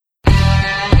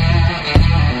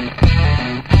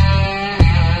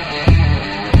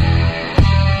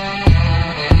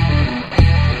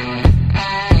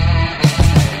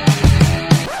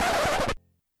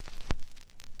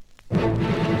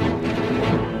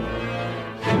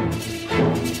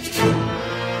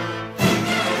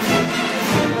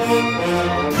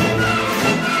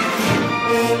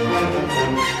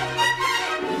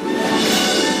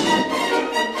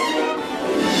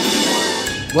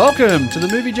Welcome to the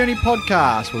Movie Journey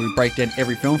Podcast, where we break down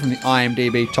every film from the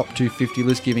IMDb Top 250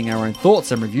 list, giving our own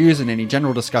thoughts and reviews and any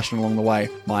general discussion along the way.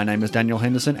 My name is Daniel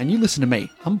Henderson, and you listen to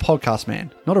me. I'm a podcast man,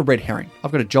 not a red herring.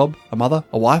 I've got a job, a mother,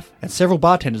 a wife, and several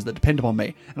bartenders that depend upon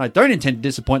me, and I don't intend to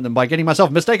disappoint them by getting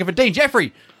myself mistaken for Dean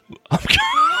Jeffrey.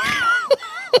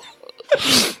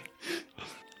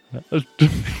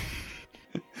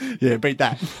 Yeah, beat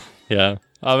that. Yeah,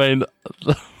 I mean,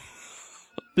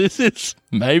 this is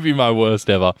maybe my worst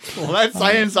ever. Well, that's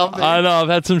saying something. I know, I've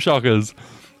had some shockers.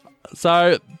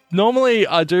 So, normally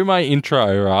I do my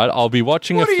intro, right? I'll be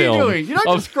watching a film. What are you doing? You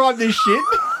don't describe this shit.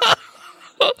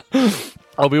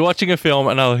 I'll be watching a film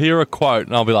and I'll hear a quote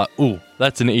and I'll be like, ooh,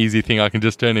 that's an easy thing I can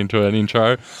just turn into an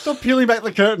intro. Stop peeling back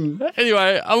the curtain.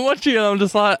 Anyway, I'm watching it and I'm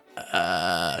just like,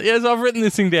 so I've written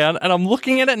this thing down and I'm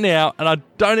looking at it now and I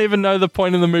don't even know the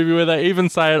point in the movie where they even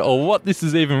say it or what this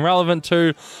is even relevant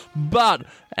to.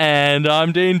 And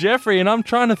I'm Dean Jeffrey and I'm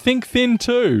trying to think thin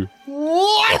too.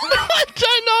 What? I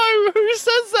don't know who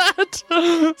says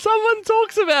that. Someone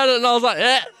talks about it and I was like,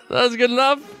 yeah, that's good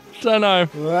enough. Don't know.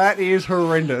 That is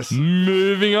horrendous.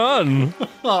 Moving on.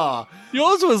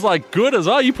 Yours was like good as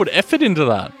well. You put effort into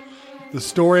that. The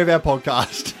story of our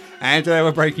podcast. And today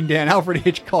we're breaking down Alfred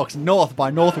Hitchcock's North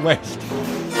by Northwest.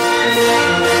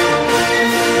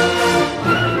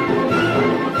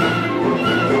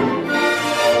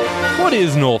 What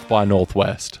is North by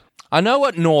Northwest? I know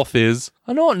what North is.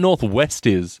 I know what Northwest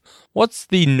is. What's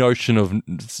the notion of,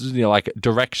 like,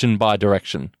 direction by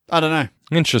direction? I don't know.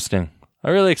 Interesting. I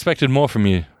really expected more from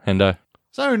you, Hendo.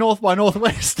 So, North by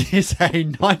Northwest is a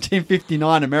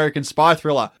 1959 American spy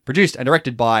thriller produced and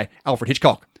directed by Alfred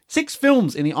Hitchcock. 6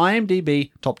 films in the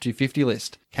IMDb Top 250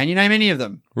 list. Can you name any of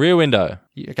them? Rear Window.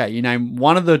 Okay, you name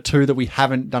one of the 2 that we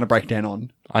haven't done a breakdown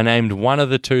on. I named one of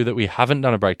the 2 that we haven't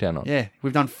done a breakdown on. Yeah,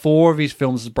 we've done 4 of his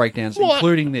films as breakdowns, What?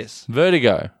 including this.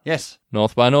 Vertigo. Yes.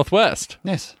 North by Northwest.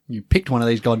 Yes. You picked one of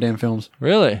these goddamn films.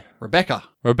 Really? Rebecca.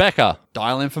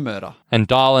 Dial M for Murder. And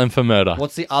Dial M for Murder.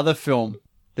 What's the other film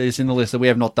that is in the list that we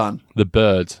have not done? The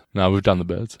Birds. No, we've done The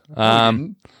Birds.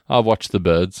 didn't. I've watched The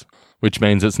Birds, which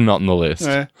means it's not in the list.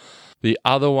 Yeah. The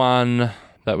other one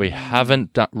that we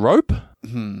haven't done... Rope?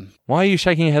 Why are you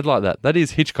shaking your head like that? That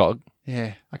is Hitchcock.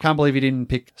 Yeah. I can't believe you didn't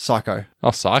pick Psycho.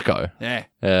 Oh, Psycho. Yeah.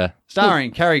 Yeah.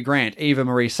 Starring Cary Grant, Eva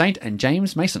Marie Saint, and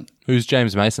James Mason. Who's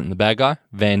James Mason? The bad guy?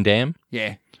 Van Damme?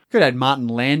 Yeah. Could add Martin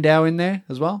Landau in there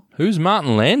as well. Who's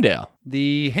Martin Landau?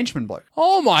 The henchman bloke.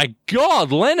 Oh my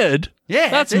God, Leonard. Yeah,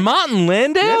 That's that's it. Martin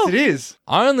Landau? Yes, it is.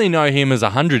 I only know him as a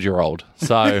 100-year-old,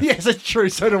 so Yes, it's true.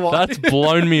 So do I. that's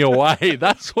blown me away.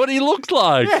 That's what he looks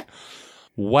like. Yeah.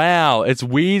 Wow, it's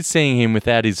weird seeing him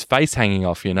without his face hanging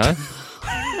off, you know?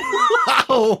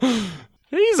 Oh,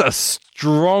 He's a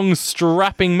strong,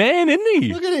 strapping man, isn't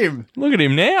he? look at him. Look at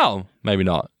him now. Maybe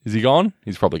not. Is he gone?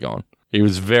 He's probably gone. He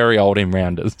was very old in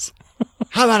Rounders.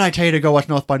 How about I tell you to go watch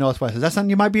North by Northwest? Is that something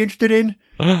you might be interested in?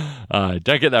 Don't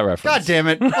get that reference. God damn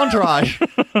it. Entourage.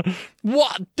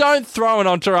 What? Don't throw an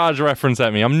Entourage reference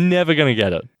at me. I'm never going to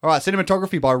get it. All right,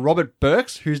 cinematography by Robert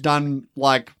Burks, who's done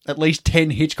like at least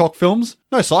 10 Hitchcock films.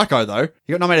 No Psycho, though.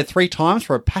 He got nominated 3 times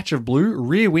for A Patch of Blue,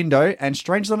 Rear Window, and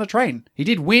Strangers on a Train. He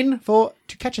did win for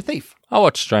To Catch a Thief. I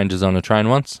watched Strangers on a Train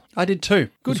once. I did too.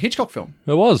 Good Hitchcock film.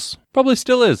 It was. Probably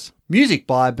still is. Music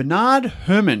by Bernard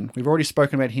Herrmann. We've already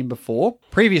spoken about him before,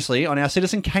 previously on our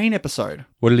Citizen Kane episode.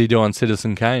 What did he do on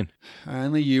Citizen Kane?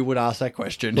 Only you would ask that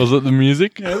question. Was it the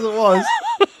music? Yes, it was.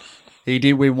 He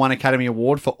did win 1 Academy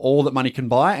Award for All That Money Can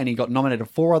Buy, and he got nominated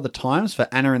 4 other times for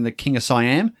Anna and the King of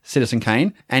Siam, Citizen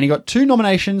Kane, and he got 2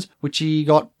 nominations, which he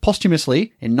got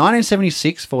posthumously in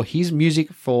 1976 for his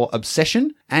music for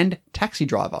Obsession and Taxi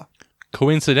Driver.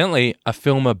 Coincidentally, a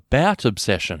film about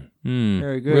obsession.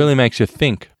 Very good. Really makes you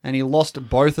think. And he lost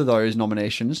both of those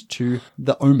nominations to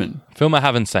The Omen. A film I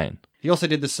haven't seen. He also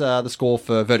did this the score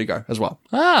for Vertigo as well.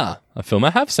 Ah, a film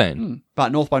I have seen.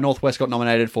 But North by Northwest got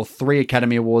nominated for 3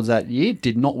 Academy Awards that year,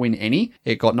 did not win any.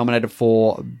 It got nominated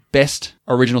for Best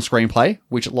Original Screenplay,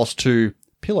 which it lost to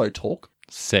Pillow Talk.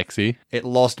 Sexy. It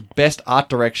lost Best Art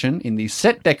Direction in the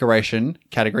Set Decoration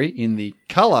category, in the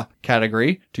Colour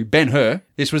category to Ben-Hur.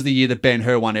 This was the year that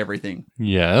Ben-Hur won everything.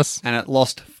 Yes. And it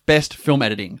lost Best Film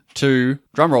Editing to,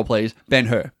 drumroll please,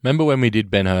 Ben-Hur. Remember when we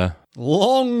did Ben-Hur?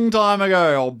 Long time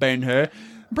ago, old Ben-Hur.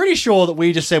 I'm pretty sure that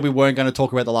we just said we weren't going to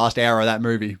talk about the last hour of that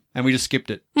movie, and we just skipped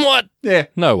it. What? Yeah.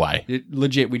 No way.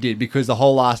 Legit, we did, because the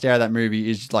whole last hour of that movie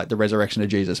is like the resurrection of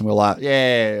Jesus, and we're like,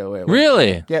 yeah.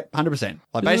 Really? Yep, 100%.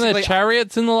 Like Isn't there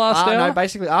chariots in the last hour? No,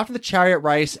 basically after the chariot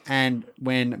race and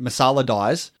when Masala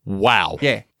dies, Wow.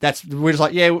 yeah, We're just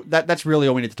like, yeah, that's really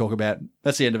all we need to talk about.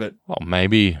 That's the end of it. Well,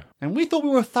 maybe, And we thought we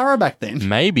were thorough back then.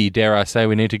 dare I say,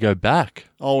 we need to go back.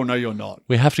 Oh, no, you're not.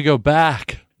 We have to go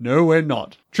back. No, we're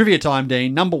not. Trivia time,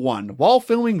 Dean. Number 1. While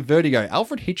filming Vertigo,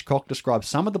 Alfred Hitchcock described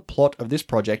some of the plot of this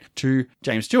project to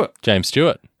James Stewart, James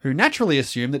Stewart. who naturally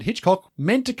assumed that Hitchcock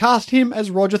meant to cast him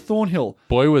as Roger Thornhill.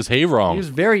 Boy, was he wrong. He was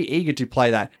very eager to play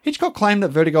that. Hitchcock claimed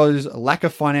that Vertigo's lack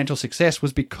of financial success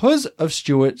was because of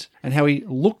Stewart and how he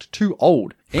looked too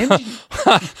old.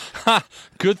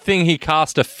 Good thing he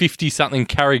cast a 50-something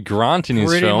Cary Grant in his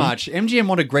Pretty film. much. MGM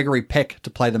wanted Gregory Peck to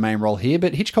play the main role here,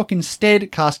 but Hitchcock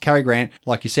instead cast Cary Grant,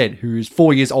 like you said, who's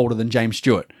 4 years older than James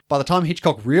Stewart. By the time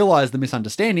Hitchcock realised the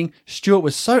misunderstanding, Stewart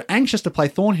was so anxious to play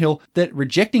Thornhill that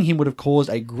rejecting him would have caused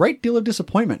a great deal of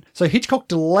disappointment. So Hitchcock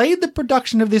delayed the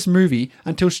production of this movie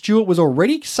until Stewart was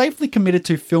already safely committed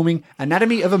to filming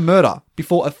Anatomy of a Murder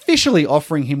before officially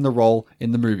offering him the role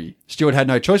in the movie. Stewart had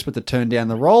no choice but to turn down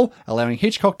the role, allowing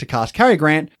Hitchcock to cast Cary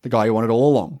Grant, the guy he wanted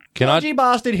all along. Dodgy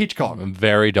bastard Hitchcock.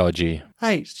 Very dodgy.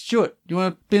 Hey, Stuart, you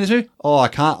want to be in this movie? Oh, I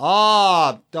can't.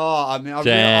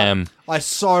 Damn. I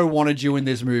so wanted you in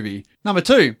this movie. Number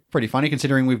 2, pretty funny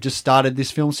considering we've just started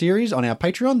this film series on our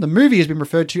Patreon. The movie has been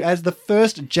referred to as the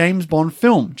first James Bond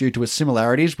film due to its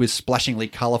similarities with splashingly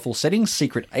colourful settings,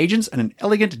 secret agents, and an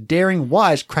elegant, daring,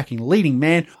 wise-cracking leading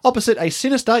man opposite a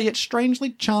sinister yet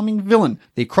strangely charming villain.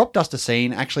 The crop duster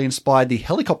scene actually inspired the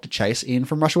helicopter chase in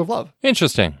From Russia with Love.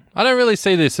 Interesting. I don't really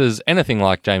see this as anything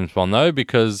like James Bond, though,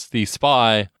 because the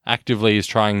spy actively is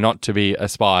trying not to be a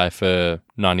spy for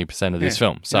 90% of this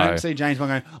film. So You don't see James Bond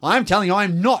going, I'm telling you,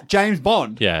 I'm not James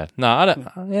Bond. yeah, no, I don't.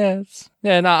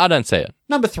 I don't see it.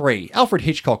 Number 3, Alfred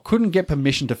Hitchcock couldn't get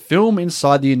permission to film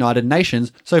inside the United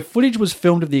Nations, so footage was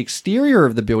filmed of the exterior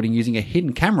of the building using a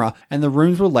hidden camera, and the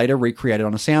rooms were later recreated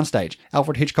on a soundstage.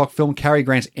 Alfred Hitchcock filmed Cary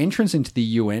Grant's entrance into the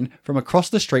UN from across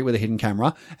the street with a hidden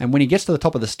camera, and when he gets to the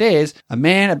top of the stairs, a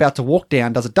man about to walk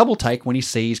down does a double take when he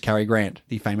sees Cary Grant,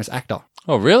 the famous actor.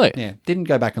 Oh, really? Yeah, didn't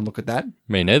go back and look at that,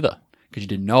 Me neither. because you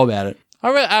didn't know about it.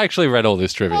 I actually read all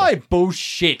this trivia. Oh,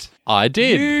 bullshit. I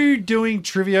did. You doing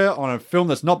trivia on a film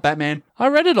that's not Batman? I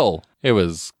read it all. It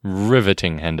was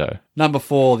riveting, Hendo. Number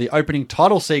 4, the opening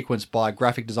title sequence by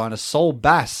graphic designer Sol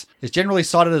Bass is generally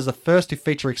cited as the first to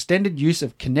feature extended use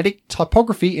of kinetic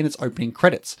typography in its opening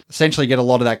credits. Essentially get a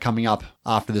lot of that coming up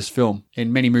after this film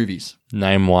in many movies.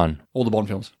 Name one. All the Bond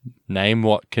films. Name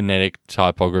what kinetic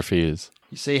typography is.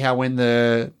 You see how when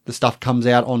the stuff comes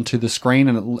out onto the screen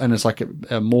and it's like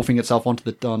morphing itself onto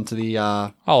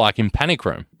the Oh, like in Panic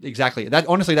Room. Exactly.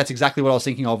 That's exactly what I was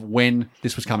thinking of when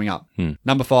this was coming up.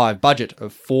 Number 5, budget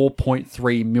of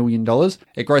 $4.3 million.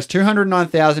 It grossed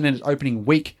 $209,000 in its opening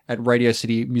week at Radio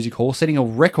City Music Hall, setting a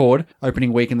record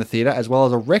opening week in the theatre, as well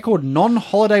as a record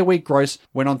non-holiday week gross.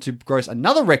 Went on to gross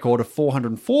another record of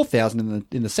 $404,000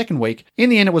 in the second week. In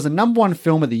the end, it was the number 1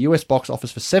 film at the US box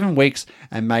office for 7 weeks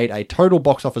and made a total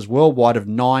box office worldwide of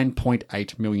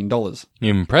 $9.8 million.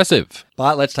 Impressive.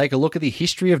 But let's take a look at the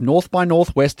history of North by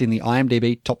Northwest in the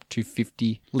IMDb Top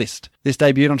 250 list. This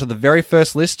debuted onto the very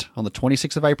first list on the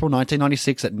 26th of April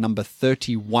 1996 at number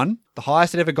 31. The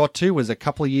highest it ever got to was a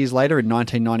couple of years later in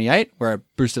 1998, where it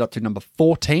boosted up to number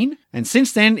 14. And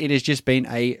since then, it has just been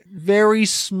a very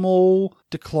small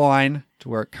decline to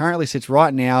where it currently sits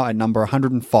right now at number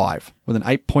 105 with an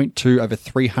 8.2 over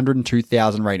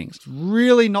 302,000 ratings.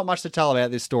 Really not much to tell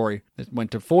about this story. It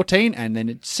went to 14 and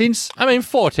then since... I mean,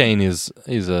 14 is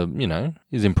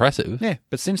impressive. Yeah,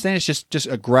 but since then it's just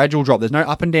a gradual drop. There's no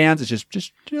up and downs. It's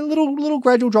just a little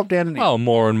gradual drop down. And Well,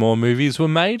 more and more movies were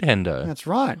made, Hendo. That's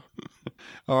right.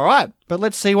 All right, but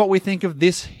let's see what we think of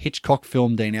this Hitchcock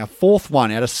film, Dean. Our 4th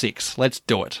one out of 6. Let's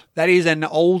do it. That is an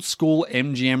old school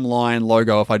MGM Lion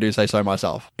logo, if I do say so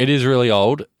myself. It is really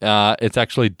old. It's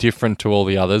actually different to all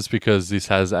the others because this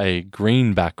has a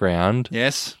green background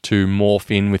Yes, to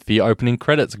morph in with the opening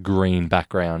credits green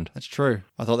background. that's true.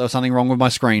 I thought there was something wrong with my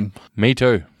screen. Me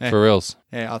too, for reals.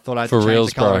 Yeah, I thought I had For to change reals,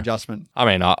 the color bro. adjustment. I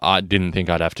mean, I didn't think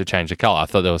I'd have to change the color. I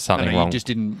thought there was something No, wrong.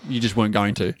 you just weren't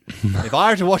going to. If I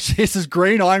have to watch this as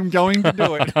green, I'm going to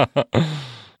do it.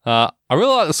 I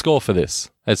really like the score for this.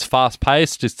 It's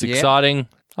fast-paced. It's exciting.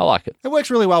 I like it. It works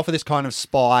really well for this kind of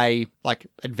spy,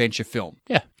 adventure film.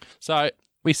 Yeah. So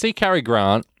we see Cary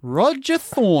Grant, Roger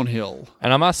Thornhill.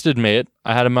 and I must admit,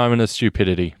 I had a moment of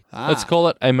stupidity. Let's call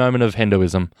it a moment of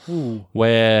Hendoism,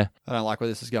 where I don't like where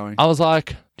this is going. I was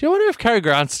like, do you wonder if Cary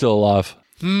Grant's still alive?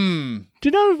 Do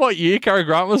you know what year Cary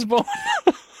Grant was born?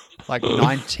 Like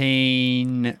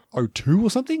 1902 or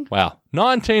something? Wow.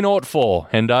 1904,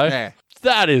 Hendo. Yeah.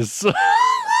 That is...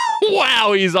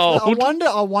 wow, he's old. I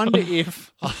wonder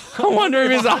if I wonder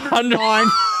if he's 100.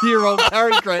 9-year-old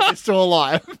Cary Grant is still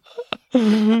alive.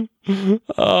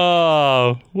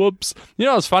 Oh, whoops. You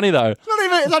know what's funny, though? It's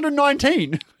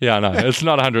 119. Yeah, I know. It's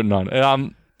not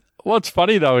 109. What's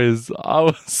funny, though, is I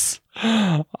was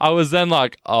then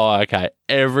like, oh, okay,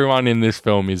 everyone in this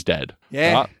film is dead.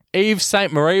 Yeah. Right? Eve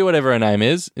St. Marie, whatever her name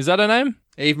is that her name?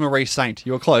 Eve Marie Saint.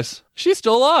 You were close. She's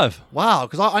still alive. Wow,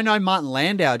 because I know Martin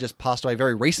Landau just passed away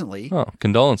very recently. Oh,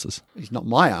 condolences. He's not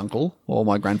my uncle or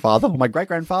my grandfather or my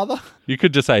great-grandfather, You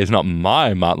could just say he's not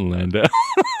my Martin Landau.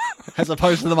 as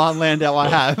opposed to the Martin Landau I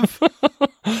have.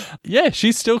 Yeah,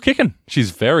 she's still kicking.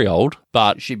 She's very old,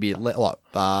 but She'd be,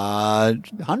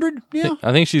 100 now?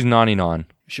 I think she's 99.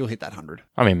 She'll hit that 100.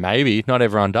 I mean, maybe. Not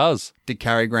everyone does. Did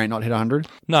Cary Grant not hit 100?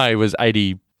 No, he was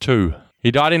 82. He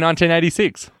died in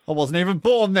 1986. I wasn't even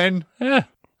born then. Yeah.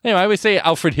 Anyway, we see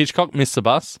Alfred Hitchcock miss the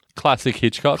bus. Classic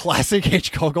Hitchcock. Classic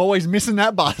Hitchcock, always missing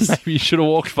that bus. Maybe you should have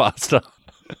walked faster.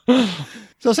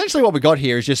 So essentially what we got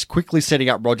here is just quickly setting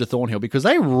up Roger Thornhill because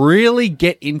they really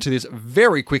get into this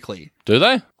very quickly. Do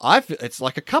they? It's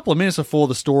like a couple of minutes before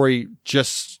the story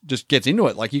just gets into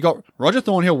it. Like you got Roger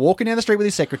Thornhill walking down the street with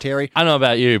his secretary. I don't know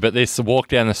about you, but this walk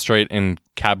down the street and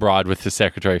cab ride with the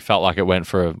secretary felt like it went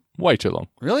for way too long.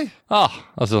 Really? Oh,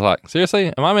 I was just like,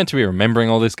 seriously? Am I meant to be remembering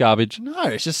all this garbage? No,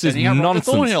 it's just This is setting up Roger nonsense.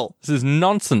 Thornhill. This is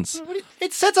nonsense.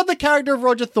 It sets up the character of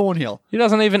Roger Thornhill. He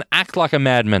doesn't even act like a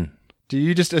madman. Do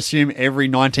you just assume every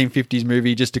 1950s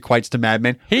movie just equates to Mad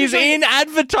Men? He's in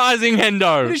advertising,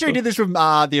 Hendo. Pretty sure he did this from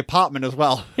The Apartment as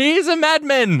well. He's a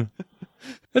madman.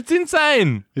 It's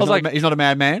insane. He's not a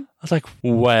madman. I was like,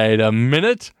 wait a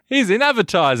minute. He's in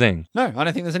advertising. No, I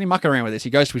don't think there's any mucking around with this. He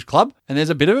goes to his club, and there's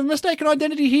a bit of a mistaken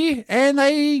identity here, and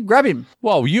they grab him.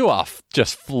 Whoa, you are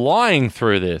just flying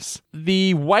through this.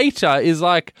 The waiter is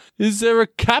like, is there a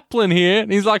Kaplan here?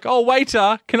 And he's like, oh,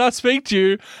 waiter, can I speak to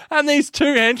you? And these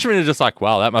two henchmen are just like,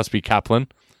 wow, that must be Kaplan.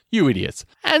 You idiots.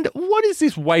 And what is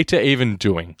this waiter even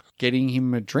doing? Getting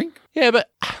him a drink? Yeah, but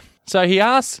so he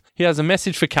asks, he has a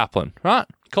message for Kaplan, right?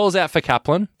 Calls out for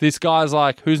Kaplan. This guy's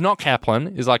like, who's not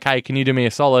Kaplan, is like, hey, can you do me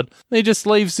a solid? And he just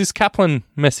leaves this Kaplan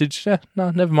message. Yeah,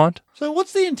 no, never mind. So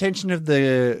what's the intention of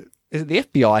is it the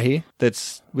FBI here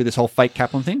that's with this whole fake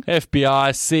Kaplan thing?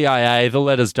 FBI, CIA, the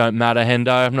letters don't matter,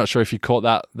 Hendo. I'm not sure if you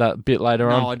caught that bit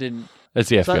later on. No, I didn't. It's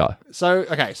the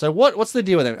FBI. So what's the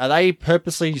deal with them? Are they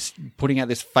purposely putting out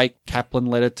this fake Kaplan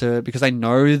letter because they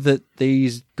know that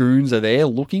these goons are there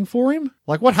looking for him?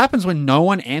 Like, what happens when no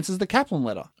one answers the Kaplan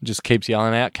letter? Just keeps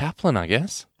yelling out Kaplan, I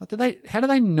guess. Like, how do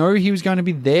they know he was going to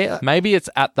be there? Maybe it's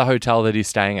at the hotel that he's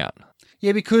staying at.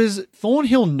 Yeah, because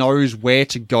Thornhill knows where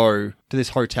to go to this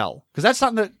hotel. Because that's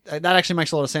something that actually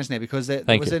makes a lot of sense now, because there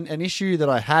was an issue that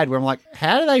I had where I'm like,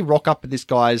 how do they rock up at this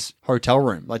guy's hotel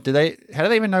room? Like, how do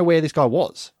they even know where this guy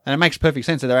was? And it makes perfect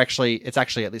sense that it's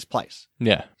actually at this place.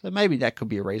 Yeah. So maybe that could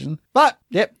be a reason. But,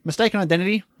 yep, mistaken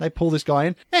identity. They pull this guy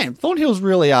in. Man, Thornhill's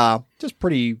really just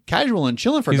pretty casual and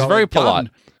chilling for a guy. He's very with a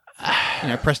gun,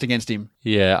 polite. Pressed against him.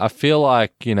 Yeah, I feel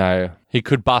like, he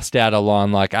could bust out a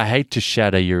line like, I hate to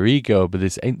shatter your ego, but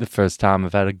this ain't the first time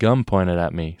I've had a gun pointed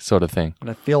at me, sort of thing. And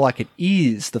I feel like it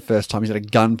is the first time he's had a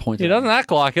gun pointed He doesn't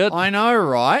act like it. I know,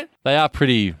 right? They are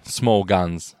pretty small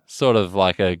guns. Sort of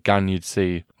like a gun you'd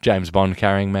see James Bond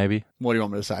carrying, maybe. What do you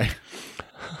want me to say?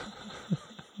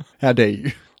 How dare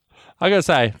you? I gotta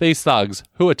say, these thugs,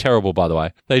 who are terrible, by the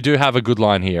way, they do have a good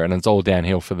line here, and it's all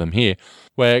downhill for them here,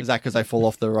 where Is that because they fall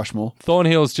off the Rushmore?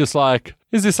 Thornhill's just like,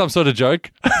 is this some sort of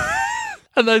joke?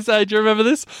 And they say, do you remember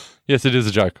this? Yes, it is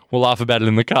a joke. We'll laugh about it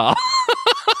in the car.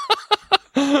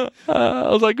 I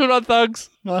was like, good one, thugs.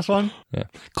 Nice one. Yeah.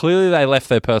 Clearly they left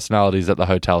their personalities at the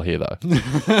hotel here,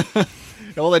 though.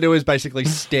 All they do is basically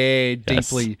stare Yes.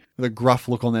 deeply with a gruff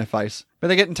look on their face. But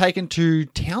they're getting taken to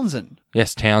Townsend.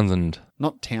 Yes, Townsend.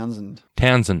 Not Townsend.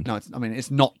 Townsend. No, it's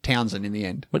not Townsend in the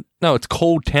end. What? No, it's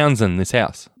called Townsend, this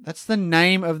house. That's the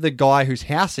name of the guy whose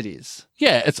house it is.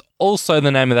 Yeah, it's also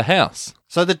the name of the house.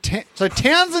 So so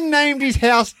Townsend named his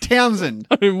house Townsend.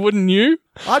 I mean, wouldn't you?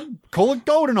 I'd call it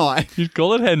Goldeneye. You'd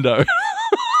call it Hendo.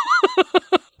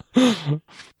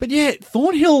 But yeah,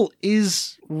 Thornhill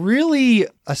is really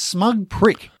a smug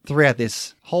prick throughout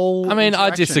this whole I mean, I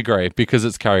interaction. disagree because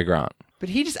it's Cary Grant. But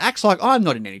he just acts like, I'm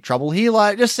not in any trouble here.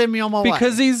 Like, just send me on my way.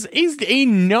 Because he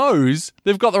knows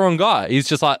they've got the wrong guy. He's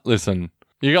just like, listen,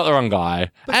 you got the wrong guy.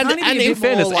 But and can't he be a in bit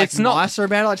fairness, more, like, it's not. nicer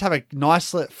about it. Like, to have a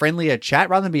nice, friendlier chat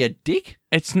rather than be a dick.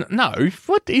 No.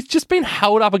 What? He's just been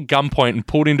held up at gunpoint and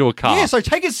pulled into a car. Yeah, so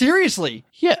take it seriously.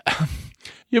 Yeah.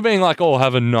 You're being like, oh,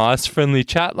 have a nice, friendly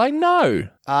chat. Like, no.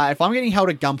 if I'm getting held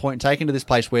at gunpoint and taken to this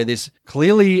place where this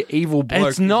clearly evil bloke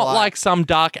It's not is like some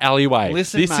dark alleyway.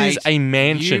 listen, this mate, is a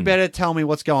mansion. You better tell me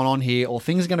what's going on here, or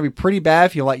things are going to be pretty bad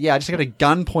if you're like, yeah, I just got a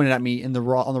gun pointed at me on the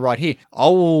right here. I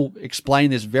will explain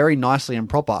this very nicely and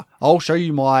proper. I'll show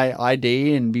you my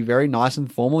ID and be very nice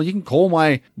and formal. You can call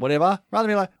my whatever. Rather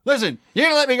than be like, listen, you're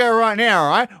going to let me go right now, all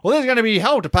right? Well, there's going to be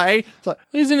hell to pay. It's like,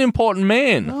 He's an important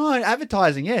man. no,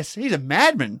 advertising, yes. He's a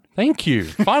madman. Thank you.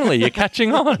 Finally, you're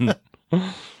catching on.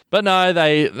 But no,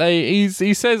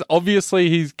 he says obviously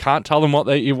he can't tell them what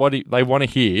they want to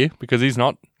hear because he's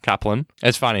not Kaplan.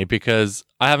 It's funny because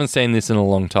I haven't seen this in a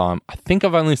long time. I think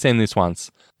I've only seen this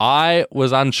once. I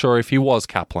was unsure if he was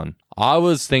Kaplan. I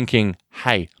was thinking,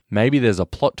 hey, maybe there's a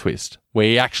plot twist where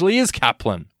he actually is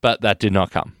Kaplan, but that did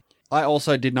not come. I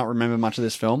also did not remember much of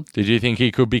this film. Did you think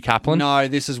he could be Kaplan? No,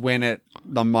 this is when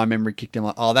my memory kicked in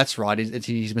like, oh, that's right.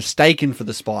 He's mistaken for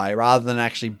the spy rather than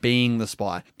actually being the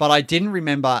spy. But I didn't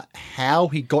remember how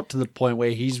he got to the point where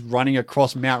he's running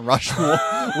across Mount Rushmore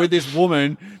with this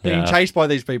woman being chased by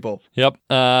these people. Yep.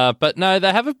 But no,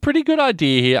 they have a pretty good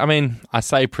idea here. I mean, I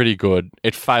say pretty good.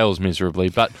 It fails miserably,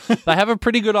 but they have a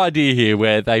pretty good idea here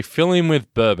where they fill him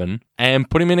with bourbon and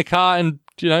put him in a car and,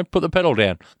 put the pedal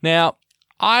down. Now,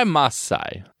 I must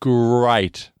say,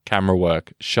 great camera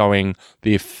work showing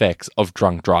the effects of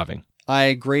drunk driving. I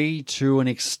agree to an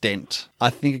extent.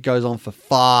 I think it goes on for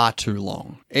far too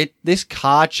long. This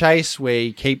car chase where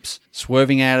he keeps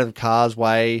swerving out of the car's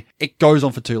way, it goes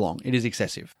on for too long. It is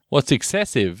excessive. What's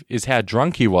excessive is how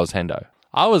drunk he was, Hendo.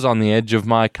 I was on the edge of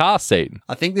my car seat.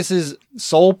 I think this is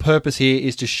sole purpose here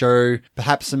is to show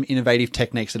perhaps some innovative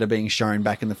techniques that are being shown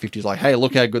back in the 50s. Like, hey,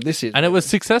 look how good this is. And it was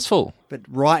successful. But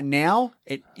right now,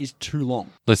 it is too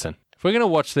long. Listen, if we're going to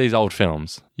watch these old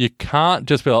films, you can't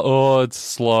just be like, oh, it's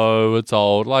slow, it's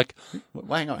old. Like,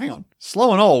 wait, hang on.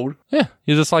 Slow and old? Yeah.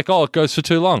 You're just like, oh, it goes for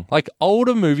too long. Like,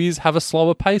 older movies have a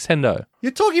slower pace, Hendo.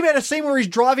 You're talking about a scene where he's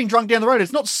driving drunk down the road.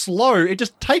 It's not slow.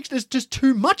 There's just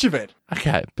too much of it.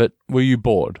 Okay, but were you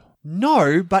bored?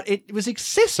 No, but it was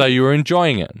excessive. So you were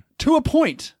enjoying it? To a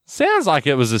point. Sounds like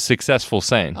it was a successful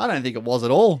scene. I don't think it was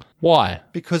at all. Why?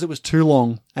 Because it was too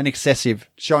long and excessive,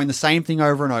 showing the same thing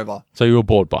over and over. So you were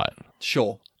bored by it?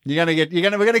 Sure. We're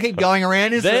gonna keep going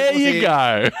around. There you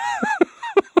go.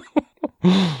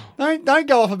 Don't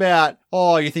go off about,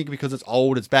 oh, you think because it's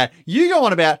old, it's bad. You go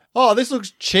on about, oh, this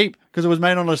looks cheap because it was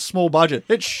made on a small budget.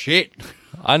 It's shit.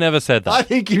 I never said that. I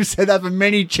think you've said that for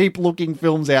many cheap-looking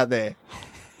films out there.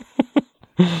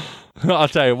 I'll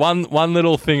tell you, one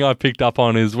little thing I picked up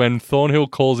on is when Thornhill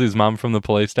calls his mum from the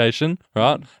police station,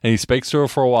 right? And he speaks to her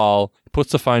for a while,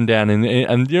 puts the phone down, and you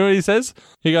know what he says?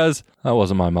 He goes, that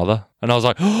wasn't my mother. And I was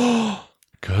like, oh,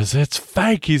 because it's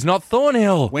fake. He's not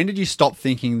Thornhill. When did you stop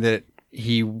thinking that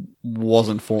he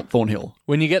wasn't Thornhill?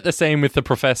 When you get the scene with the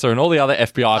professor and all the other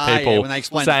FBI people when they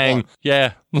explain saying,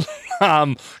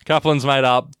 Kaplan's made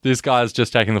up, this guy's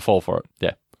just taking the fall for it.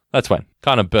 Yeah, that's when.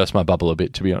 Kind of burst my bubble a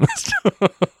bit, to be honest.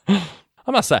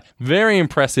 I must say, very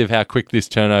impressive how quick this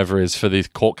turnover is for this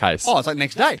court case. Oh, it's like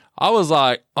next day. I was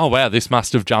like, oh, wow, this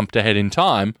must have jumped ahead in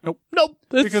time. Nope.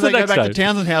 the Because they go next back day. to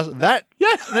Townsend's house the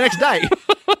next day.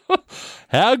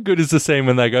 How good is the scene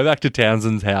when they go back to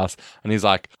Townsend's house and he's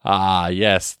like,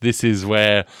 yes, this is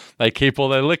where they keep all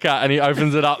their liquor, and he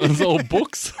opens it up and it's all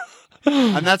books.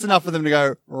 And that's enough for them to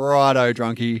go, righto,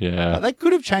 drunkie. Yeah. They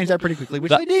could have changed that pretty quickly,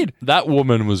 which they did. That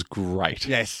woman was great.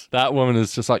 Yes. That woman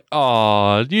is just like,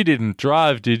 oh, you didn't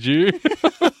drive, did you?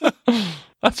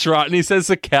 That's right. And he says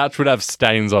the couch would have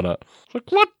stains on it. Like,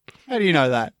 what? How do you know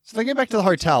that? So they go back to the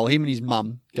hotel. Him and his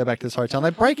mum go back to this hotel.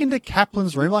 And they break into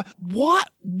Kaplan's room. Like,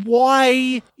 what?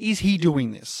 Why is he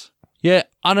doing this? Yeah,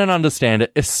 I don't understand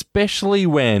it, especially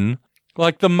when,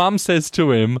 like, the mum says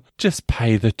to him, just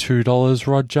pay the $2,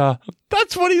 Roger.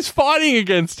 That's what he's fighting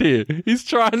against here. He's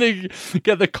trying to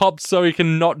get the cops so he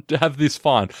can not have this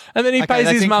fine. And then he pays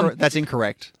his mum. That's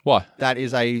incorrect. Why? That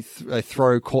is a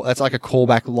throw call. That's like a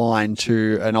callback line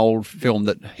to an old film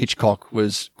that Hitchcock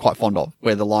was quite fond of,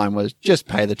 where the line was, just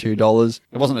pay the $2.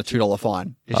 It wasn't a $2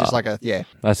 fine. It's just like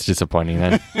That's disappointing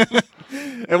then.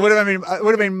 It would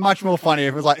have been much more funny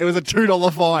if it was like, it was a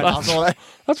 $2 fine.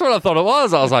 That's what I thought it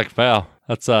was. I was like, wow,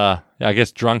 that's, I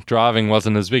guess drunk driving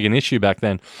wasn't as big an issue back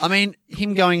then. I mean,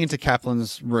 him going into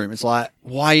Kaplan's room, it's like,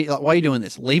 why are you doing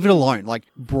this? Leave it alone. Like,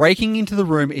 breaking into the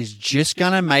room is just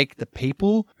going to make the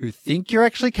people who think you're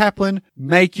actually Kaplan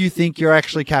make you think you're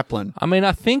actually Kaplan. I mean,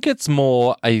 I think it's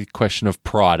more a question of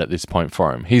pride at this point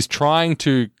for him. He's trying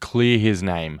to clear his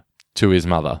name to his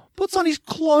mother. Puts on his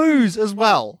clothes as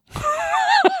well.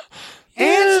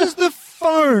 Answers the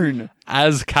phone.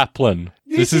 as Kaplan.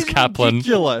 This is Kaplan.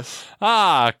 Ridiculous.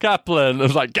 Ah, Kaplan. I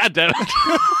was like, God damn it.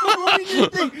 What do you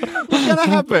think? What's going to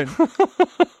happen?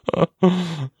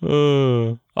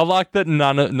 I like that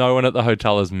no one at the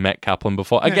hotel has met Kaplan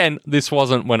before. Again, this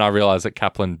wasn't when I realized that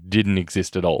Kaplan didn't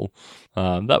exist at all.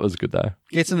 That was good, though.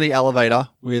 Gets in the elevator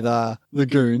with the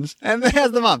goons, and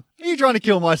there's the mum. Are you trying to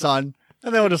kill my son?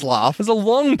 And they all just laugh. There's a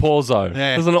long pause, though.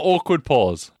 Yeah. There's an awkward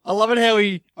pause. I love it how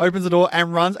he opens the door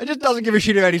and runs and just doesn't give a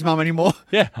shit about his mum anymore.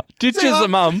 Yeah. Ditches the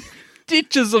mum.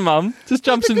 Ditches the mum. Just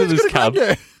jumps into this cab.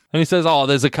 And he says, oh,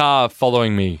 there's a car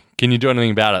following me. Can you do anything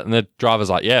about it? And the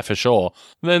driver's like, yeah, for sure.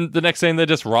 And then the next scene, they're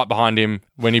just right behind him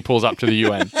when he pulls up to the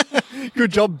UN.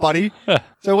 Good job, buddy.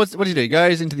 So what does he do? He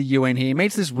goes into the UN here,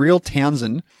 meets this real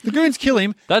Townsend. The goons kill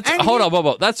him. Hold on,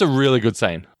 Bob. That's a really good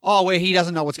scene. Oh, where he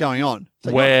doesn't know what's going on.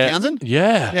 So Where Townsend?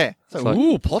 Yeah. Yeah. So, like,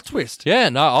 ooh, plot twist. Yeah,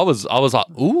 no, I was like,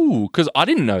 ooh, because I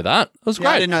didn't know that. It was great.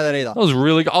 I didn't know that either. That was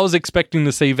really good. I was expecting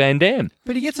to see Van Damme.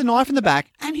 But he gets a knife in the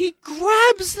back and he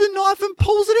grabs the knife and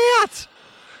pulls it out.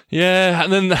 Yeah,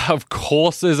 and then, of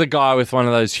course, there's a guy with one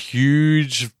of those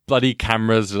huge bloody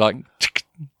cameras, like...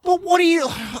 But what are you...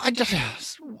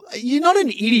 You're not an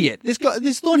idiot. This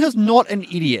Thornhill's not an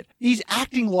idiot. He's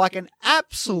acting like an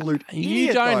absolute idiot.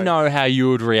 You don't know how you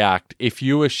would react if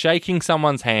you were shaking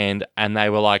someone's hand and they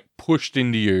were, like, pushed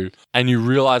into you and you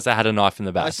realised they had a knife in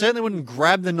the back. I certainly wouldn't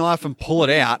grab the knife and pull it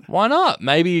out. Why not?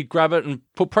 Maybe you grab it and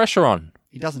put pressure on.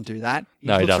 He doesn't do that. He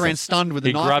No, he looks doesn't. around stunned with the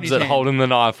He knife grabs in his it hand. holding the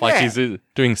knife like Yeah. he's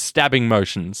doing stabbing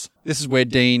motions. This is where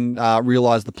Dean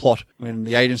realised the plot when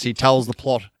the agency tells the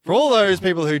plot. For all those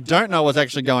people who don't know what's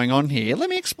actually going on here, let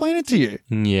me explain it to you.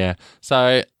 Yeah.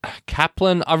 So,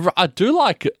 Kaplan, I do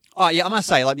like... Oh, yeah, I must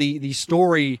say, like, the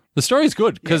story... The story's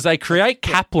good because they create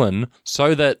Kaplan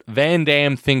so that Van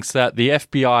Damme thinks that the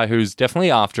FBI, who's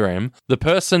definitely after him, the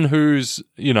person who's,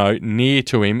 near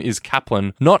to him is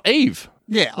Kaplan, not Eve.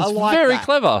 Yeah, I It's like very that.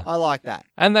 clever. I like that.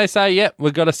 And they say, yeah,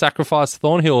 we've got to sacrifice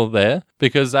Thornhill there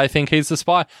because they think he's the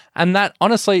spy. And that,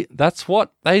 honestly, that's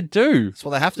what they do. That's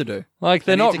what they have to do. Like,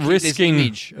 they're They need not to keep this risking,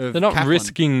 image of they're not Kaplan.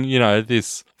 risking,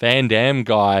 this Van Damme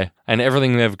guy and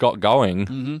everything they've got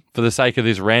going for the sake of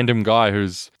this random guy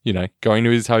who's, going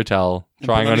to his hotel,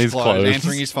 trying on his clothes.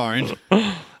 Answering his phone.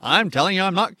 I'm telling you,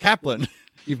 I'm not Kaplan.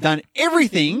 You've done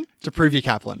everything to prove you're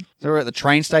Kaplan. So we're at the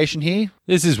train station here.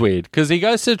 This is weird because he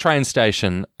goes to the train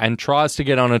station and tries to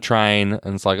get on a train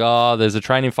and it's like, oh, there's a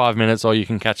train in 5 minutes or you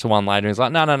can catch the one later. And he's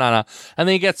like, no. And then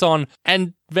he gets on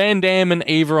and Van Damme and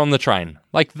Eve are on the train.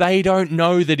 Like, they don't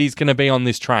know that he's going to be on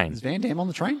this train. Is Van Damme on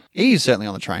the train? He's certainly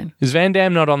on the train. Is Van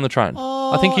Damme not on the train?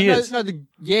 I think he is.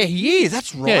 Yeah, he is.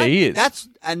 That's right. Yeah, he is.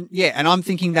 And I'm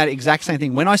thinking that exact same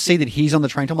thing. When I see that he's on the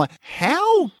train, I'm like,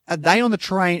 how are they on the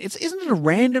train? Isn't it a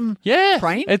random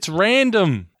train? It's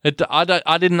random.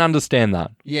 I didn't understand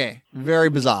that. Yeah, very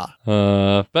bizarre.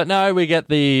 But no, we get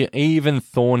the Eve and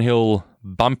Thornhill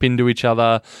bump into each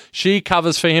other. She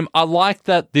covers for him. I like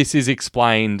that this is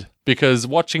explained because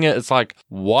watching it, it's like,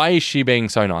 why is she being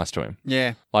so nice to him?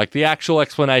 Yeah. Like the actual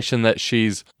explanation that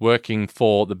she's working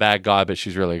for the bad guy, but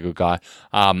she's really a good guy.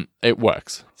 It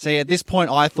works. See, at this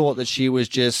point, I thought that she was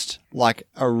just like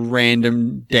a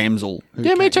random damsel.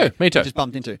 Yeah, me too. Just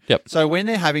bumped into. Yep. So when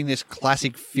they're having this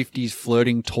classic 50s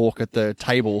flirting talk at the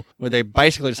table where they're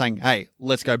basically just saying, hey,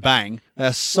 let's go bang,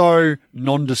 they're so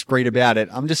non-discreet about it.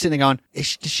 I'm just sitting there going,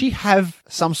 does she have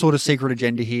some sort of secret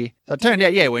agenda here? So it turned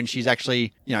out, yeah, when she's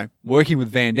actually, working with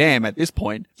Van Damme at this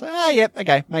point, so, yep,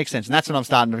 okay, makes sense. And that's when I'm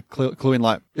starting to clue in,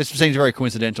 like, this seems very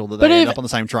coincidental that they end up on the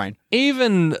same train.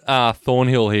 Even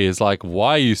Thornhill here is like,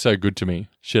 why are you so good to me?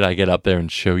 Should I get up there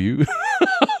and show you?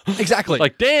 Exactly.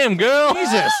 Like, damn, girl.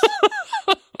 Jesus.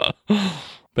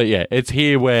 But yeah, it's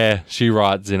here where she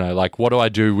writes, like, what do I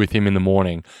do with him in the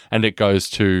morning? And it goes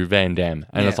to Van Damme.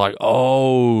 And it's like,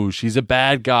 oh, she's a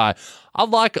bad guy. I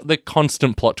like the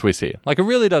constant plot twist here. Like, it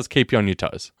really does keep you on your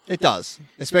toes. It does,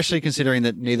 especially considering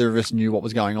that neither of us knew what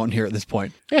was going on here at this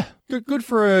point. Yeah. Good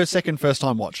for a second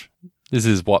first-time watch. This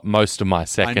is what most of my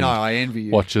second I envy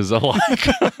you. watches are like.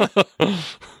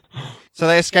 So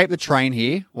they escape the train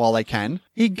here while they can.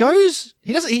 Why is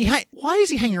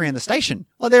he hanging around the station?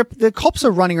 Like the cops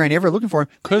are running around everywhere looking for him.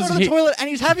 He's on the toilet and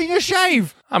he's having a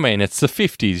shave. I mean, it's the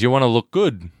 50s. You want to look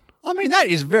good. I mean, that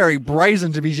is very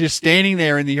brazen to be just standing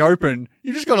there in the open.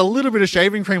 You've just got a little bit of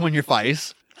shaving cream on your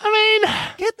face. I mean,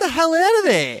 get the hell out of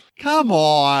there. Come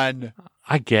on.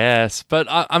 I guess. But,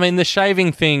 I mean, the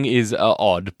shaving thing is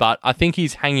odd, but I think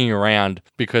he's hanging around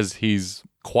because he's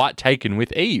quite taken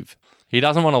with Eve. he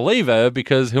doesn't want to leave her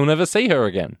because he'll never see her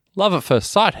again. Love at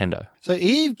first sight, Hendo. So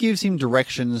Eve gives him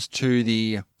directions to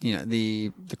the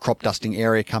crop dusting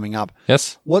area coming up.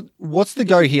 Yes? What's the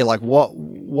go here? Like,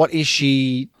 what is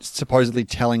she supposedly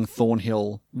telling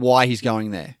Thornhill why he's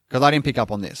going there? Because I didn't pick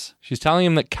up on this. She's telling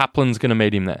him that Kaplan's going to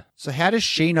meet him there. So how does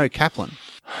she know Kaplan?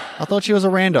 I thought she was a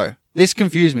rando. This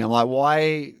confused me. I'm like,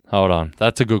 why? Hold on.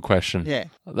 That's a good question. Yeah.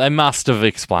 They must have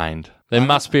explained. There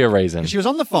must be a reason. She was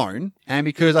on the phone, and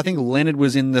because I think Leonard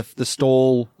was in the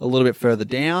stall a little bit further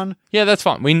down. Yeah, that's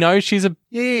fine. We know she's a...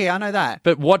 Yeah, I know that.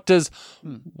 But what does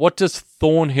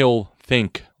Thornhill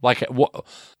think? Like, what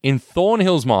in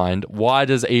Thornhill's mind, why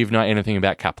does Eve know anything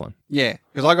about Kaplan? Yeah,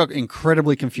 because I got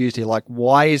incredibly confused here. Like,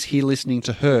 why is he listening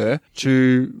to her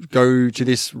to go to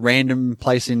this random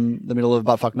place in the middle of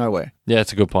buttfuck nowhere? Yeah,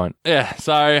 that's a good point. Yeah,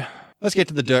 so... Let's get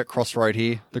to the dirt crossroad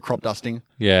here, the crop dusting,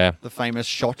 Yeah. the famous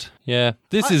shot. Yeah.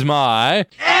 This is my...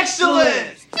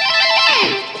 Excellent!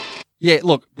 Yeah,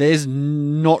 look, there's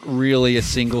not really a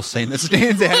single scene that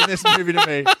stands out in this movie to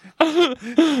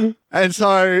me. And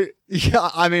so, yeah,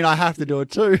 I mean, I have to do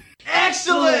it too.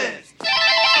 Excellent!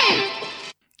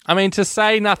 I mean, to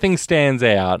say nothing stands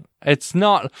out, it's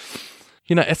not...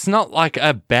 it's not like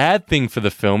a bad thing for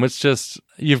the film. It's just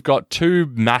you've got two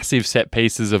massive set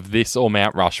pieces of this or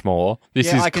Mount Rushmore. This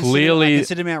is I clearly...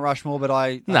 consider Mount Rushmore, but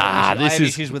I Nah, this have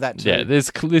issues with that too. Yeah,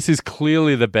 this is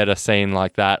clearly the better scene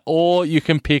like that. Or you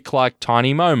can pick like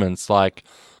tiny moments, like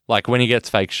when he gets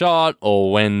fake shot,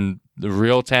 or when the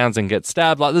real Townsend gets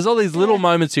stabbed. Like there's all these little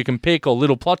moments you can pick, or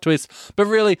little plot twists. But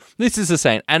really, this is the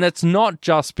scene, and it's not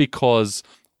just because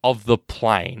of the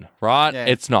plane, right? Yeah.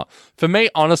 It's not. For me,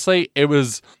 honestly, it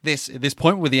was This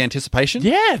point with the anticipation.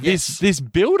 this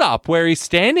build up where he's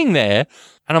standing there,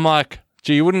 and I'm like,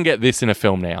 gee, you wouldn't get this in a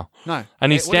film now. No,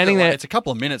 And he's What is it standing like? there. It's a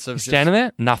couple of minutes of Standing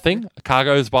there, nothing. A car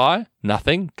goes by,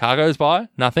 nothing. Car goes by,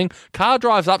 nothing. Car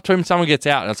drives up to him, someone gets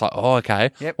out, and it's like, oh, okay.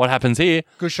 Yep. What happens here?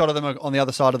 good shot of them on the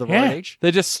other side of the road each.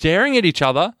 They're just staring at each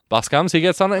other. Bus comes, he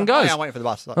gets on it and Oh, goes. yeah, I'm waiting for the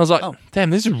bus. I was like, oh,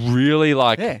 damn, this is really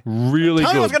really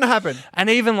tell me good. what's going to happen. And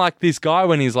even like this guy,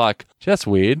 when he's like, gee, that's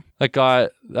weird. That guy,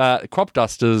 crop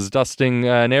dusters dusting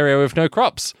an area with no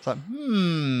crops. It's like,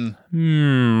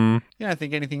 Hmm. you don't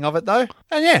think anything of it though.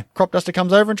 And yeah, crop duster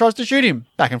comes over and tries to shoot him.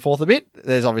 Back and forth a bit.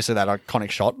 There's obviously that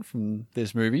iconic shot from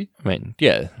this movie. I mean,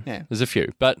 yeah, Yeah. there's a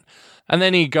few. And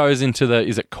then he goes into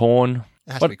is it corn?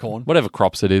 It has to be corn. Whatever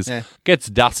crops it is. Yeah. Gets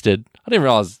dusted. I didn't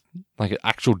realize, like,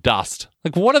 actual dust.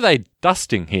 Like, what are they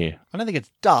dusting here? I don't think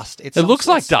it's dust. It looks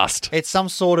like dust. It's some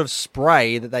sort of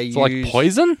spray that they It's use. like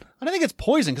poison? I don't think it's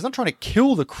poison because they're not trying to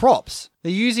kill the crops.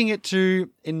 They're using it to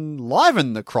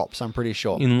enliven the crops, I'm pretty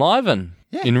sure. Enliven.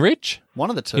 Yeah. Enrich?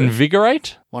 One of the two.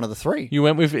 Invigorate? One of the three. You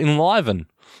went with enliven.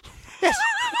 Yes.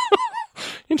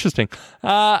 Interesting.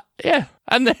 Yeah.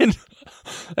 And then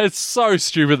it's so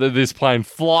stupid that this plane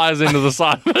flies into the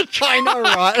side of a truck. I know,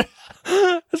 right?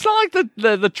 It's not like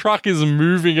the truck is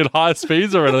moving at high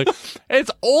speeds or anything.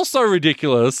 It's also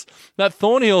ridiculous that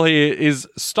Thornhill here is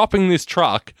stopping this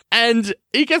truck and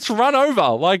he gets run over.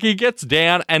 Like, he gets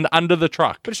down and under the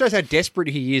truck. But it shows how desperate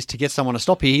he is to get someone to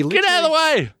stop here. Get out of the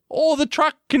way! Or the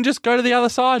truck can just go to the other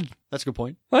side. That's a good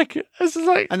point. Like, this is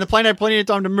like... And the plane had plenty of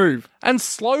time to move. And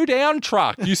slow down,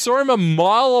 truck. You saw him a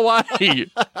mile away.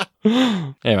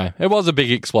 Anyway, it was a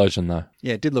big explosion, though.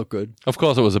 Yeah, it did look good. Of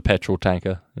course, it was a petrol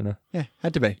tanker, you know. Yeah,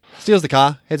 had to be. Steals the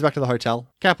car, heads back to the hotel.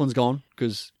 Kaplan's gone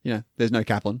because, there's no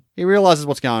Kaplan. He realizes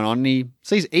what's going on and he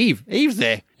sees Eve. Eve's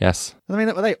there. Yes. I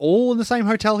mean, were they all in the same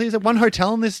hotel here? Is there one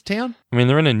hotel in this town? I mean,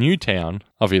 they're in a new town,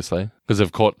 obviously, because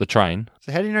they've caught the train.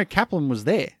 So how do you know Kaplan was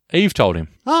there? Eve told him.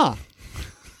 Ah.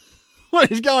 What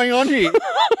is going on here?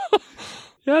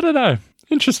 Yeah, I don't know.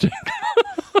 Interesting.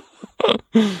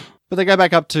 But they go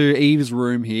back up to Eve's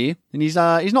room here, and he's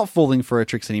not falling for her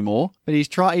tricks anymore. But he's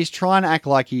trying to act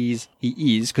like he is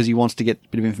because he wants to get a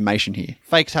bit of information here.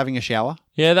 Fake's having a shower,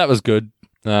 Yeah, that was good.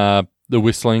 The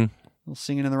whistling. little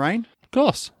singing in the rain. Of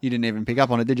course. You didn't even pick up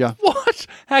on it, did you? What?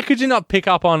 How could you not pick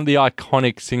up on the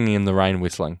iconic singing in the rain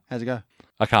whistling? How's it go?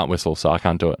 I can't whistle, so I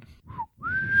can't do it.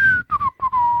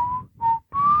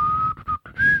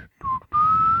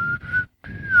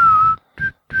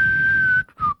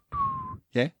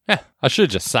 Yeah. Yeah, I should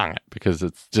have just sung it because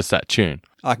it's just that tune.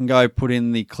 I can go put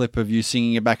in the clip of you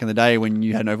singing it back in the day when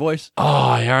you had no voice.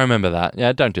 Oh, yeah, I remember that.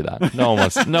 Yeah, don't do that. No one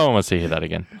wants to hear that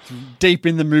again. Deep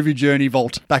in the movie journey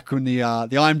vault, back when the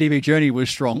IMDb journey was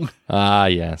strong. Ah,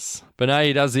 yes. But no,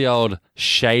 he does the old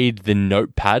shade the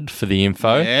notepad for the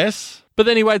info. Yes. But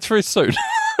then he waits for his suit.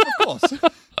 Of course.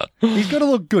 He's got to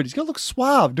look good. He's got to look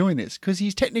suave doing this because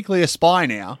he's technically a spy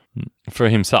now. For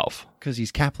himself. Because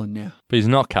he's Kaplan now. But he's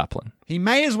not Kaplan. He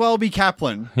may as well be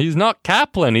Kaplan. He's not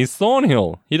Kaplan. He's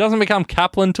Thornhill. He doesn't become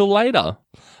Kaplan till later.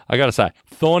 I gotta say,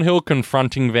 Thornhill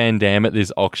confronting Van Damme at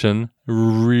this auction,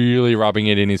 really rubbing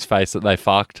it in his face that they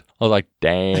fucked. I was like,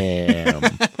 damn.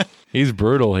 He's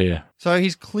brutal here. So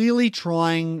he's clearly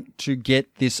trying to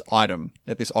get this item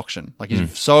at this auction. Like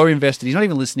he's so invested. He's not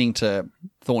even listening to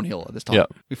Thornhill at this time.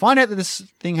 Yep. We find out that this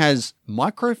thing has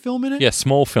microfilm in it. Yeah,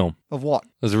 small film. Of what?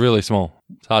 It's really small.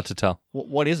 It's hard to tell.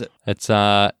 What is it? It's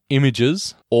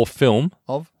images or film,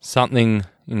 Of? something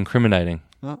incriminating.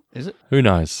 Is it? Who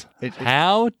knows? It-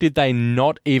 How did they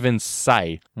not even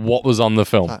say what was on the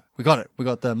film? We got it. We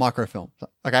got the microfilm.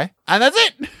 Okay. And that's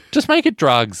it. Just make it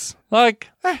drugs. Like,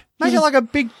 Make it like a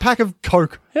big pack of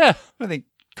Coke. yeah. I don't think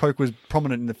Coke was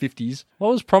prominent in the 50s. What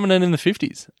was prominent in the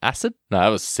 50s? Acid? No, that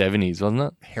was 70s, wasn't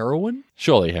it? Heroin?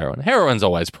 Surely heroin. Heroin's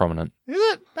always prominent. Is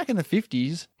it? Back in the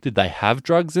 50s. Did they have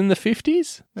drugs in the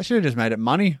 50s? They should have just made it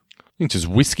money. I think just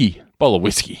whiskey. Bowl of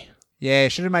whiskey. Yeah,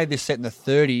 should have made this set in the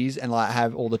 30s and like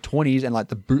have all the 20s and like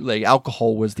the bootleg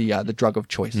alcohol was the drug of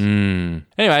choice.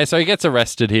 Anyway, so he gets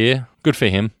arrested here. Good for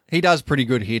him. He does pretty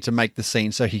good here to make the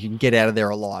scene so he can get out of there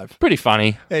alive. Pretty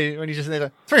funny. Hey, when he's just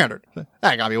there, 300.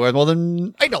 That can't be worth more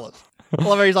than $8.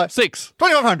 Well, he's like, 6.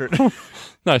 2,500.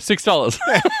 No,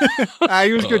 $6.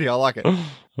 He was good here. I like it. It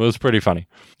was pretty funny.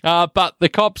 But the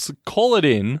cops call it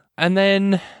in, and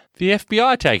then the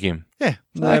FBI take him. Yeah.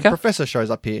 The Okay. professor shows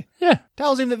up here. Yeah.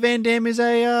 Tells him that Van Damme is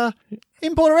a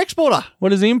importer-exporter. What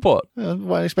does he import?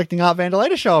 We're expecting Art Vandelay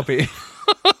to show up here.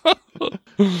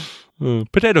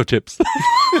 Potato chips.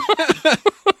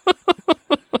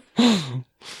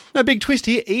 No, big twist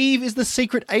here. Eve is the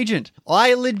secret agent.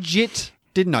 I legit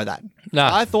didn't know that. No.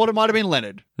 I thought it might have been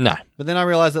Leonard. No. But then I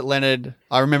realized that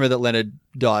I remember that Leonard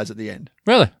dies at the end.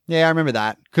 Really? Yeah, I remember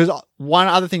that. Because one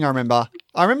other thing I remember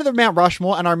the Mount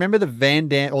Rushmore, and I remember the Van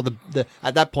Damme, or the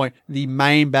at that point, the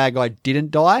main bad guy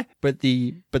didn't die, but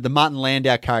the Martin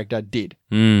Landau character did.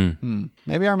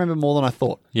 Maybe I remember more than I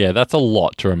thought. Yeah, that's a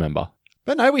lot to remember.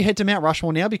 But no, we head to Mount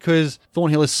Rushmore now because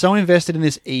Thornhill is so invested in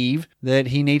this Eve that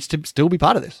he needs to still be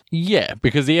part of this. Yeah,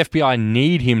 because the FBI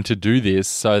need him to do this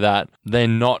so that they're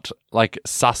not, like,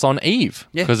 sus on Eve.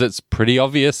 Yeah. Because it's pretty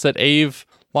obvious that Eve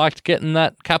liked getting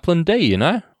that Kaplan D, you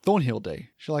know? Thornhill D.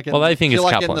 She like Well, they think it's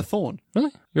getting Kaplan. the thorn.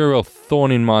 Really? You're a real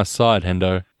thorn in my side,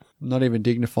 Hendo. Not even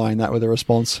dignifying that with a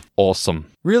response. Awesome.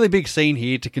 Really big scene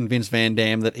here to convince Van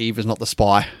Damme that Eve is not the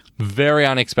spy. Very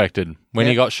unexpected. When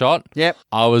he got shot, Yep.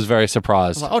 I was very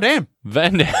surprised. Like, oh, damn.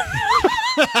 Van Damme.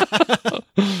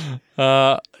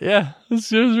 Yeah, it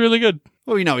was really good.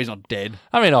 Well, you know he's not dead.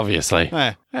 I mean, obviously.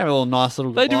 Yeah, have a little nice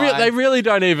little They goodbye. they really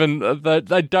don't even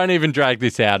they don't even drag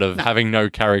this out of having no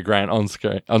Cary Grant on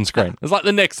screen. It's like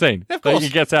the next scene. Of course. He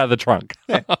gets out of the trunk.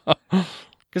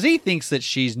 Because he thinks that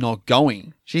she's not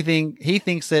going. He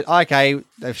thinks that, okay,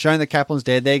 they've shown the Kaplan's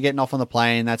dead, they're getting off on the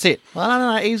plane, that's it. Well,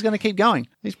 no, Eve's going to keep going.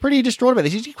 He's pretty distraught about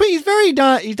this.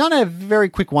 He's done a very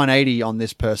quick 180 on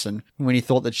this person when he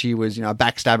thought that she was, a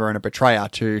backstabber and a betrayer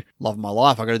to love of my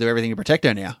life. I've got to do everything to protect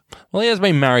her now. Well, he has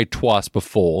been married twice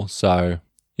before, so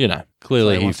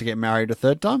clearly He wants to get married a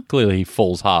third time. clearly he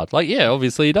falls hard. Like, yeah,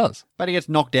 obviously he does. But he gets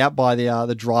knocked out by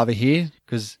the driver here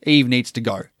because Eve needs to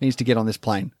go, needs to get on this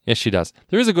plane. Yes, she does.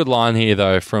 There is a good line here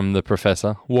though from the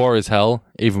professor. War is hell,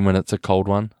 even when it's a cold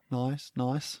one. Nice.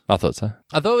 I thought so.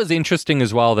 I thought it was interesting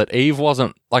as well that Eve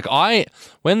wasn't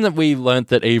when we learnt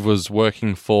that Eve was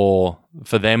working for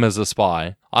them as a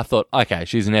spy. I thought, okay,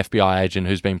 she's an FBI agent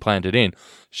who's been planted in.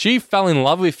 She fell in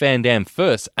love with Van Damme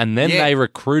first, and then they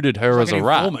recruited her It's as like a an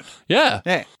rat. informant.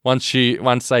 Yeah.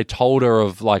 Once they told her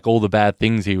of like all the bad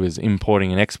things he was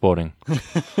importing and exporting.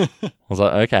 I was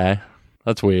like, okay,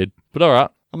 that's weird, but all right.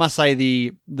 I must say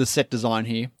the set design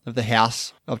here of the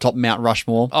house up top Mount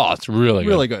Rushmore. Oh, it's really good.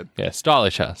 Really good. Yeah,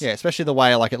 stylish house. Yeah, especially the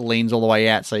way it leans all the way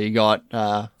out. So you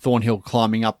got Thornhill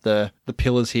climbing up the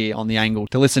pillars here on the angle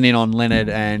to listen in on Leonard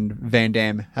and Van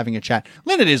Damme having a chat.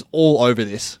 Leonard is all over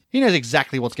this. He knows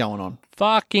exactly what's going on.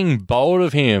 Fucking bold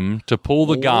of him to pull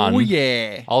the gun. Oh,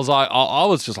 yeah. I was like, I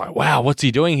was just like, wow, what's he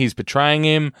doing? He's betraying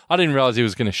him. I didn't realize he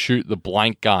was going to shoot the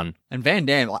blank gun. And Van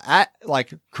Damme,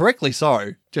 correctly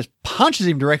so, just punches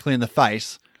him directly in the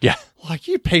face. Yeah. Like,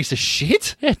 you piece of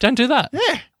shit. Yeah, don't do that.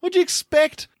 Yeah, what'd you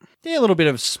expect? Yeah, a little bit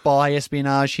of spy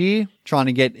espionage here, trying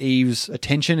to get Eve's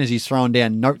attention as he's throwing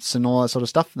down notes and all that sort of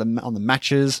stuff on the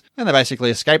matches. And they basically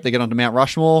escape. They get onto Mount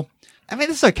Rushmore. I mean,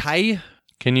 it's okay.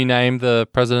 Can you name the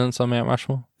presidents on Mount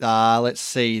Rushmore? Let's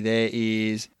see.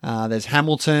 There's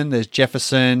Hamilton, there's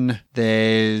Jefferson,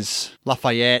 there's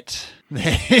Lafayette,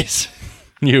 there's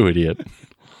You idiot.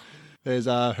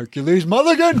 Hercules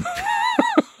Mulligan.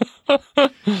 No,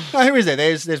 who is there?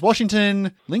 There's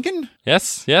Washington, Lincoln,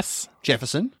 Yes, yes,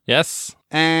 Jefferson, yes.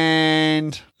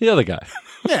 and The other guy.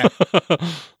 yeah,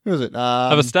 who is it?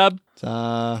 Have a stab.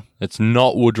 It's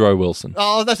not Woodrow Wilson.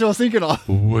 Oh, that's what I was thinking of.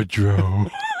 Woodrow.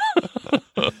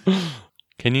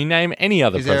 Can you name any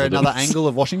other Is there presidents? another angle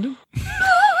of Washington?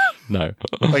 No.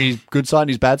 Like his good side and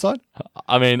his bad side?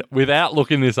 I mean, without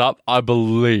looking this up, I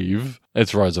believe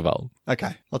it's Roosevelt.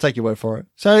 Okay, I'll take your word for it.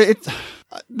 So it's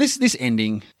this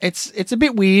ending. It's a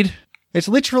bit weird. It's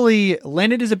literally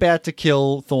Leonard is about to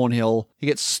kill Thornhill. He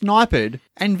gets sniped,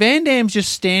 and Van Damme's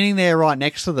just standing there right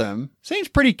next to them. Seems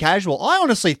pretty casual. I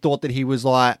honestly thought that he was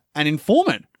like an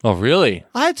informant. Oh, really?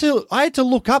 I had to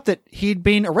look up that he'd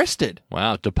been arrested.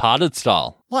 Wow, Departed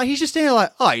style. Like he's just standing there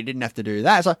like, oh, you didn't have to do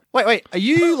that. It's like, wait, are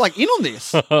you like in on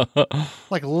this?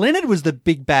 Like Leonard was the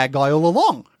big bad guy all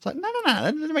along. It's like, no,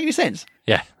 that doesn't make any sense.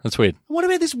 Yeah, that's weird. What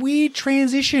about this weird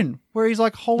transition where he's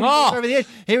like holding Oh. it over the edge?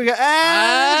 Here we go.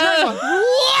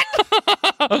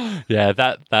 What? Yeah,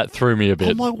 that threw me a bit.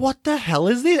 I'm like, what the hell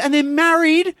is this? And they're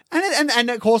married. And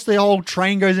of course, the whole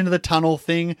train goes into the tunnel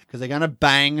thing because they're going to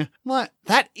bang. I'm like,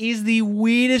 that is the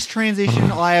weirdest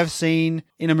transition I have seen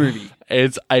in a movie.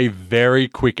 It's a very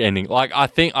quick ending. Like, I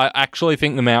actually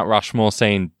think the Mount Rushmore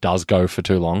scene does go for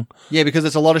too long. Yeah, because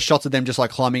there's a lot of shots of them just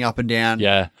like climbing up and down.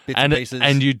 Yeah. Bits and pieces.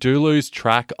 And you do lose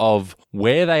track of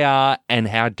where they are and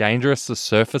how dangerous the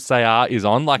surface they are is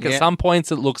on. Like, Yeah. at some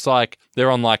points, it looks like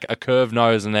they're on like a curved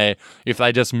nose and if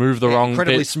they just move the wrong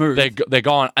incredibly bit, smooth. they're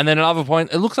gone. And then at another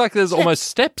point, it looks like there's almost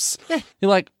steps. Yeah. You're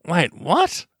like, wait,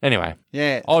 what? Anyway,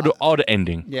 Yeah. odd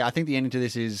ending. Yeah, I think the ending to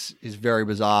this is very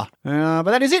bizarre. But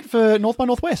that is it for North by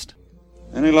Northwest.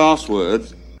 Any last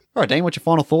words? All right, Dean, what's your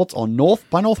final thoughts on North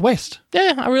by Northwest?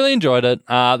 Yeah, I really enjoyed it.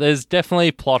 There's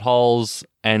definitely plot holes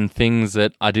and things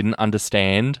that I didn't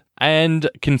understand. And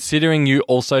considering you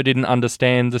also didn't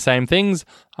understand the same things,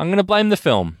 I'm going to blame the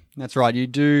film. That's right, you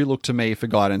do look to me for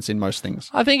guidance in most things.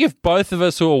 I think if both of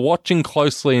us who are watching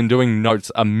closely and doing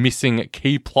notes are missing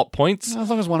key plot points, As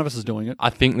long as one of us is doing it. I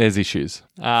think there's issues.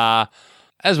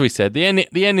 As we said, the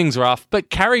ending's rough,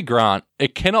 but Cary Grant,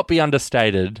 it cannot be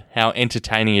understated how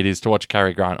entertaining it is to watch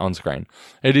Cary Grant on screen.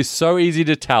 It is so easy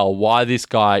to tell why this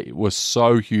guy was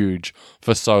so huge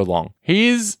for so long. He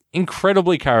is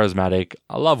incredibly charismatic.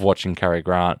 I love watching Cary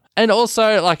Grant. And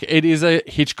also, like, it is a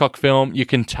Hitchcock film. You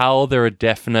can tell there are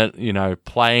definite,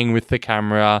 playing with the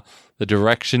camera. The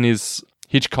direction is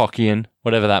Hitchcockian,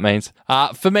 whatever that means.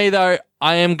 For me, though,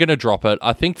 I am going to drop it.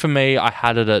 I think for me, I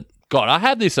had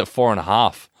this at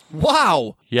 4.5.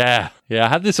 Wow! Yeah, I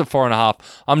had this at 4.5.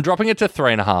 I'm dropping it to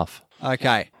 3.5.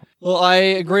 Okay. Well, I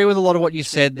agree with a lot of what you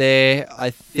said there. I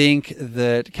think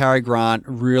that Cary Grant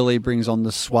really brings on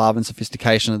the suave and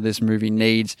sophistication that this movie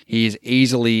needs. He is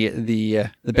easily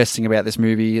the best thing about this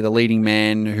movie, the leading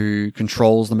man who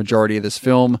controls the majority of this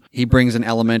film. He brings an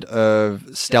element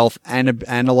of stealth and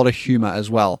a lot of humor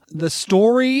as well. The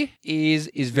story is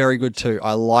very good too.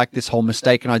 I like this whole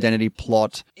mistaken identity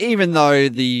plot, even though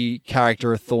the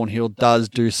character of Thornhill does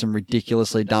do some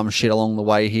ridiculously dumb shit along the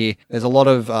way here. There's a lot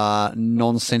of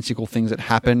nonsensical things that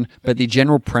happen, but the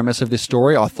general premise of this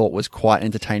story I thought was quite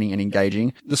entertaining and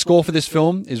engaging. The score for this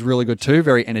film is really good too,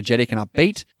 very energetic and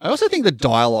upbeat. I also think the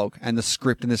dialogue and the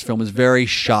script in this film is very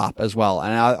sharp as well,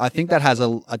 and I think that has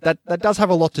that does have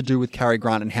a lot to do with Cary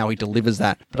Grant and how he delivers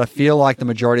that. But I feel like the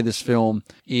majority of this film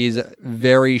is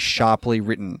very sharply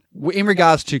written in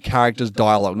regards to characters'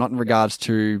 dialogue, not in regards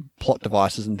to plot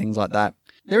devices and things like that.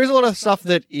 There is a lot of stuff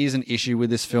that is an issue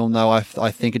with this film, though. I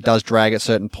think it does drag at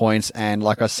certain points, and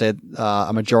like I said,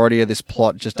 a majority of this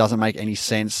plot just doesn't make any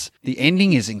sense. The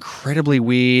ending is incredibly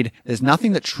weird. There's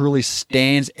nothing that truly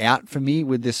stands out for me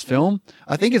with this film.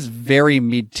 I think it's very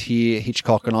mid-tier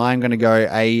Hitchcock, and I'm going to go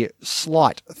a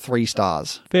slight 3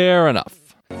 stars. Fair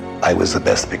enough. I was the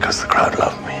best because the crowd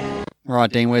loved me. All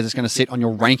right, Dean, where's this going to sit on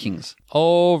your rankings?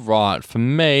 All right, for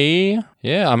me,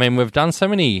 yeah, I mean, we've done so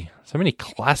many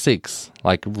classics,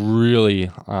 like really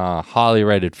highly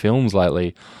rated films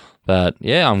lately that,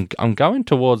 yeah, I'm going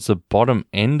towards the bottom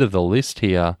end of the list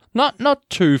here. Not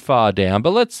too far down,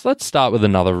 but let's start with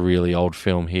another really old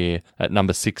film here at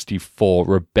number 64,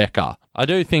 Rebecca. I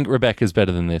do think Rebecca's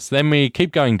better than this. Then we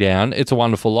keep going down. It's a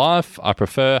Wonderful Life. I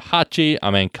prefer Hachi.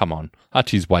 I mean, come on.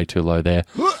 Hachi's way too low there.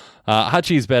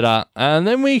 Hachi's better. And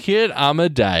then we hit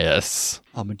Amadeus.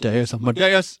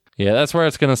 Amadeus. Yeah, that's where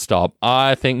it's going to stop.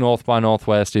 I think North by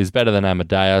Northwest is better than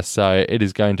Amadeus, so it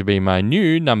is going to be my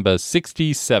new number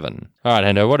 67. All right,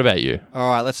 Hendo, what about you? All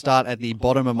right, let's start at the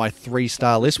bottom of my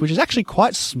 3-star list, which is actually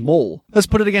quite small. Let's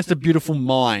put it against A Beautiful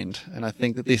Mind, and I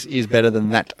think that this is better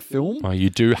than that film. Oh, you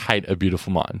do hate A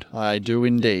Beautiful Mind. I do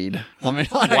indeed. I mean,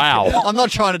 Wow. I'm not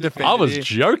trying to defend I it was here.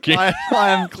 joking. I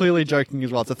am clearly joking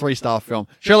as well. It's a 3-star film.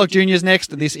 Sherlock Jr. is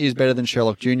next. This is better than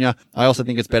Sherlock Jr. I also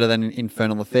think it's better than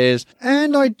Infernal Affairs.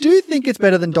 And I do think it's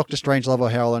better than Doctor Strangelove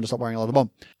or How I Learned to Stop Wearing a Leather Bomb.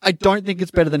 I don't think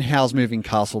it's better than Howl's Moving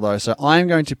Castle, though. So I'm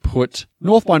going to put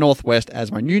North by Northwest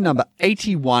as my new number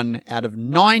 81 out of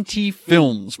 90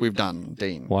 films we've done,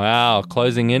 Dean. Wow,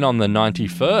 closing in on the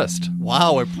 91st.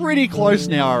 Wow, we're pretty close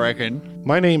now, I reckon.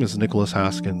 My name is Nicholas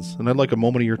Haskins, and I'd like a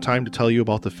moment of your time to tell you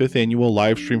about the 5th annual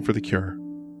live stream for The Cure.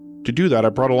 To do that, I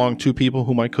brought along 2 people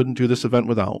whom I couldn't do this event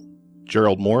without,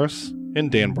 Gerald Morris and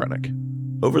Dan Brennick.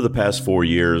 Over the past 4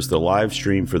 years, the live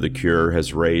stream for The Cure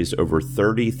has raised over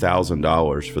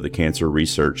 $30,000 for the Cancer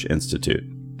Research Institute.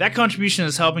 That contribution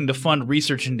is helping to fund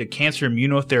research into cancer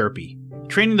immunotherapy,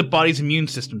 training the body's immune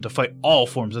system to fight all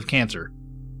forms of cancer.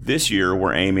 This year,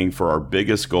 we're aiming for our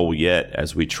biggest goal yet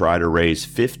as we try to raise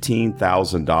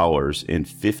 $15,000 in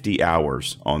 50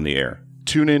 hours on the air.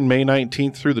 Tune in May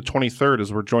 19th through the 23rd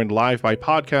as we're joined live by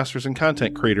podcasters and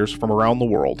content creators from around the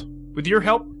world. With your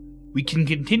help, we can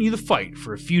continue the fight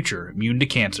for a future immune to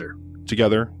cancer.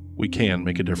 Together, we can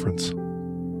make a difference.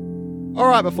 All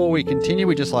right, before we continue,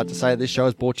 we'd just like to say this show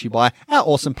is brought to you by our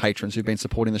awesome patrons who've been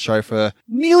supporting the show for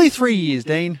nearly 3 years,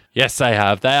 Dean. Yes, they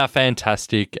have. They are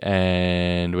fantastic,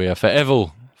 and we are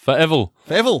forever Feville.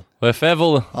 We're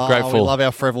forever grateful. We love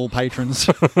our Freville patrons.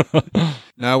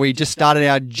 No, we just started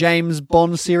our James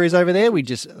Bond series over there. We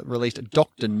just released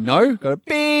Dr. No. Got a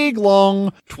big,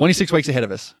 long 26 weeks ahead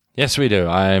of us. Yes, we do.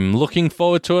 I'm looking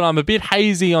forward to it. I'm a bit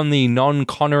hazy on the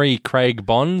non-Connery Craig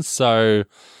Bonds, so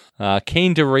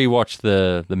keen to rewatch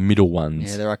the middle ones.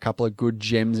 Yeah, there are a couple of good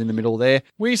gems in the middle there.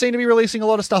 We seem to be releasing a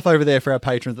lot of stuff over there for our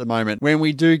patrons at the moment. When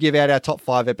we do give out our top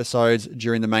 5 episodes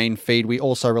during the main feed, we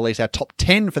also release our top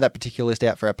 10 for that particular list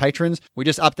out for our patrons. We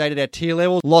just updated our tier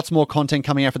levels. Lots more content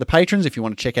coming out for the patrons. If you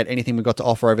want to check out anything we've got to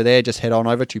offer over there, just head on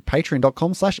over to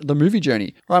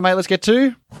patreon.com/themoviejourney. All right, mate, let's get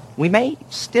to... We may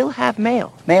still have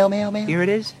mail. Mail. Here it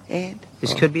is. And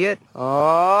this could be it.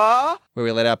 where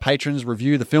we let our patrons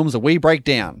review the films that we break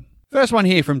down. First one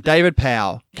here from David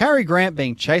Powell. Cary Grant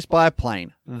being chased by a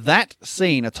plane. That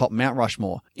scene atop Mount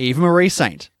Rushmore. Eva Marie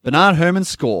Saint. Bernard Herrmann's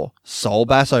score. Soul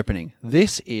Bass opening.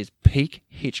 This is peak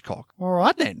Hitchcock. All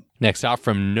right then. Next up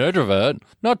from Nerdrovert.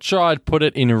 Not sure I'd put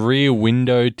it in Rear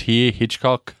Window tier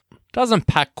Hitchcock. Doesn't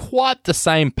pack quite the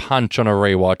same punch on a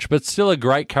rewatch, but still a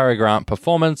great Cary Grant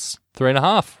performance.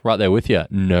 3.5. Right there with you,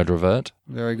 Nerdrovert.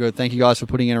 Very good. Thank you guys for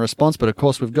putting in a response. But of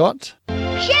course we've got...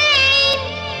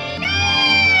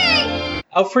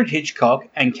 Alfred Hitchcock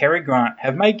and Cary Grant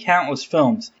have made countless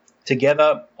films,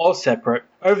 together or separate,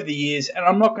 over the years, and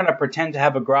I'm not going to pretend to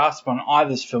have a grasp on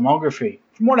either's filmography.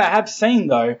 From what I have seen,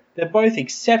 though, they're both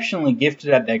exceptionally gifted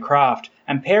at their craft,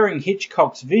 and pairing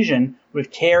Hitchcock's vision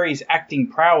with Cary's acting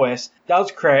prowess does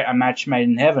create a match made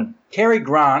in heaven. Cary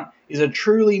Grant is a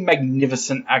truly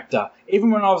magnificent actor.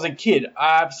 Even when I was a kid,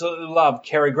 I absolutely loved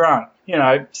Cary Grant. You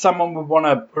know, someone would want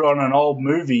to put on an old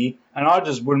movie, and I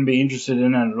just wouldn't be interested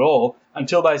in it at all,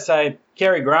 until they say,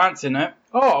 Cary Grant's in it.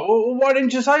 Oh, well, why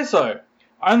didn't you say so?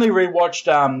 I only rewatched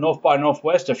North by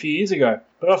Northwest a few years ago,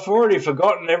 but I've already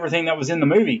forgotten everything that was in the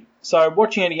movie. So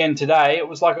watching it again today, it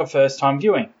was like a first-time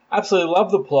viewing. Absolutely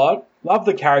love the plot, love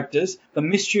the characters. The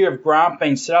mystery of Grant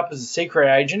being set up as a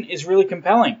secret agent is really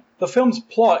compelling. The film's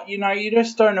plot, you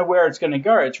just don't know where it's going to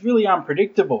go. It's really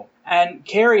unpredictable. And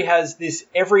Cary has this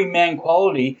everyman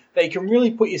quality that you can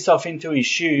really put yourself into his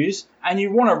shoes and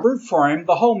you want to root for him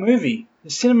the whole movie. The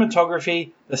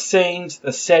cinematography, the scenes,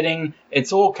 the setting,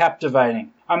 it's all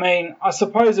captivating. I mean, I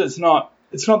suppose it's not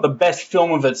the best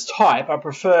film of its type. I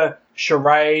prefer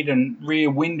Charade and Rear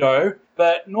Window,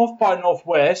 but North by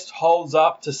Northwest holds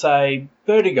up to, say,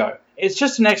 Vertigo. It's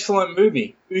just an excellent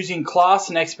movie, oozing class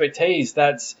and expertise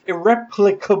that's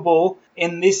irreplicable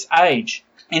in this age.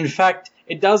 In fact,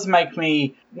 it does make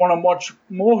me want to watch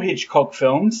more Hitchcock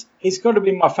films. He's got to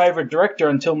be my favourite director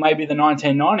until maybe the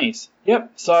 1990s.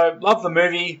 Yep, so love the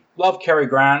movie, love Cary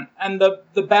Grant, and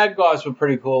the bad guys were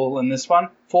pretty cool in this one.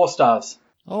 4 stars.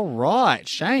 All right,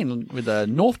 Shane with a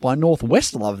North by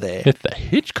Northwest love there. With the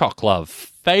Hitchcock love.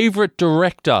 Favourite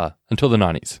director until the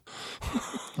 90s.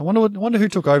 I wonder who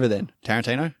took over then.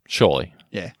 Tarantino? Surely.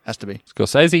 Yeah, has to be.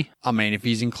 Scorsese? I mean, if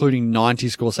he's including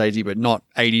 90s Scorsese, but not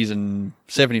 80s and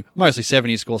 70s, mostly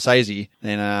 70s Scorsese,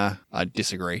 then I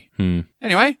disagree.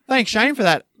 Anyway, thanks, Shane, for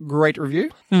that great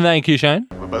review. Thank you, Shane.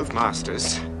 We're both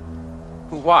masters.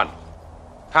 Who won?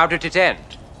 How did it end?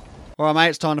 All right, mate,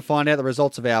 it's time to find out the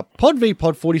results of our Pod v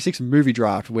Pod 46 movie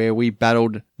draft, where we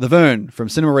battled the Vern from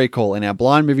Cinema Recall in our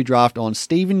blind movie draft on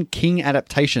Stephen King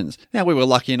adaptations. Now, we were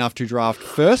lucky enough to draft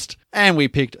first, and we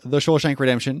picked The Shawshank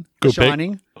Redemption, The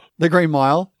Shining, The Green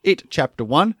Mile, It Chapter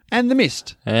 1, and The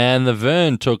Mist. And the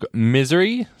Vern took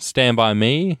Misery, Stand By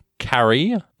Me,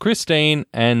 Carrie, Christine,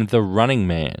 and The Running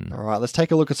Man. All right, let's take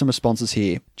a look at some responses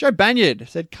here. Joe Banyard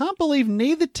said, can't believe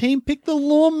neither team picked The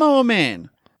Lawnmower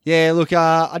Man. Yeah, look,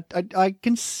 I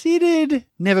considered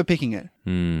never picking it.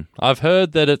 I've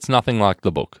heard that it's nothing like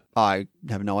the book. I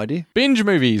have no idea. Binge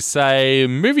movies say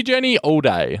Movie Journey all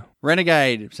day.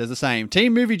 Renegade says the same.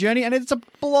 Team Movie Journey, and it's a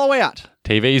blowout.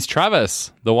 TV's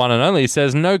Travis, the one and only,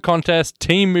 says no contest,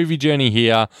 Team Movie Journey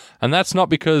here. And that's not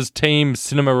because Team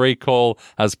Cinema Recall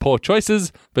has poor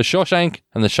choices, but Shawshank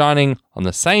and The Shining on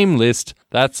the same list.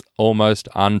 That's almost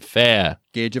unfair.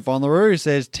 Gidget Von LaRue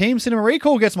says Team Cinema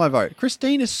Recall gets my vote.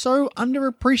 Christine is so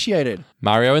underappreciated.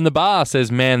 Mario in the Bar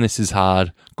says, man, this is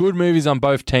hard. Good movies on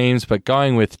both teams, but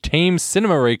going with Team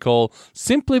Cinema Recall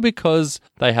simply because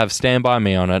they have Stand By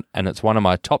Me on it, and it's one of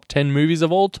my top 10 movies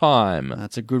of all time.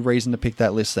 That's a good reason to pick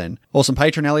that list then. Awesome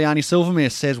patron Eliani Silvermere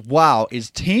says, wow,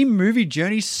 is Team Movie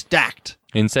Journey stacked?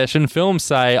 In Session Films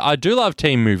say, I do love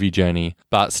Team Movie Journey,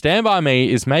 but Stand By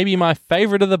Me is maybe my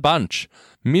favourite of the bunch.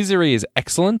 Misery is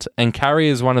excellent, and Carrie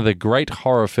is one of the great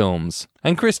horror films.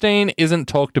 And Christine isn't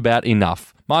talked about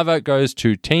enough. My vote goes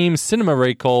to Team Cinema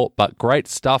Recall, but great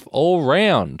stuff all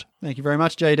round. Thank you very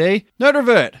much, JD. Note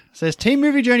Revert says Team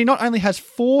Movie Journey not only has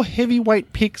 4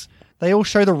 heavyweight picks, they all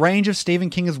show the range of Stephen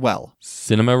King as well.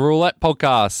 Cinema Roulette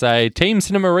Podcast say, Team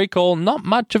Cinema Recall, not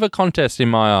much of a contest in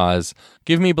my eyes.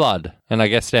 Give me blood, and I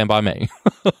guess Stand By Me.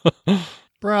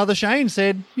 Brother Shane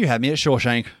said, you had me at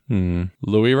Shawshank.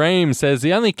 Louis Ream says,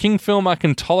 the only King film I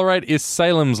can tolerate is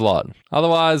Salem's Lot.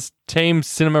 Otherwise, Team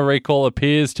Cinema Recall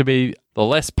appears to be the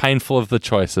less painful of the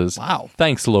choices. Wow.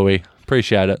 Thanks, Louis.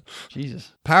 Appreciate it.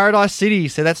 Jesus. Paradise City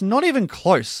said that's not even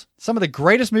close. Some of the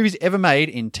greatest movies ever made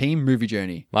in Team Movie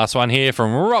Journey. Last one here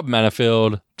from Rob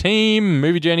Manifield. Team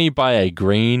Movie Journey by a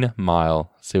Green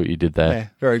Mile. See what you did there. Yeah,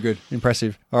 very good.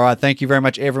 Impressive. All right, thank you very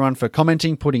much, everyone, for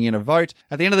commenting, putting in a vote.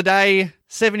 At the end of the day,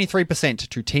 73%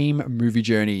 to Team Movie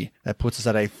Journey. That puts us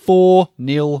at a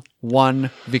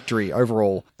 4-0-1 victory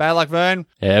overall. Bad luck, Vern.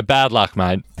 Yeah, bad luck,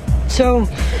 mate. So,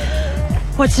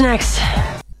 what's next?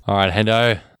 All right,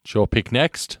 Hendo. It's your pick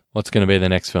next. What's going to be the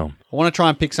next film? I want to try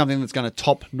and pick something that's going to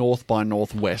top North by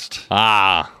Northwest.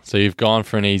 So you've gone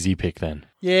for an easy pick then.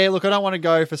 Yeah, look, I don't want to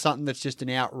go for something that's just an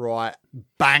outright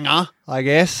banger, I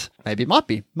guess. Maybe it might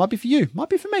be. Might be for you. Might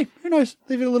be for me. Who knows?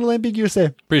 Leave it a little ambiguous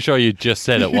there. Pretty sure you just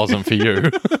said it wasn't for you.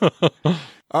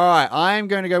 All right, I am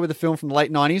going to go with a film from the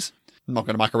late 90s. I'm not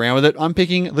going to muck around with it. I'm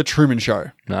picking The Truman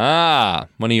Show.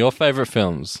 One of your favourite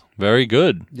films. Very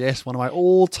good. Yes, one of my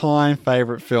all-time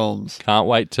favourite films. Can't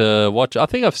wait to watch. I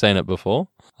think I've seen it before.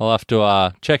 I'll have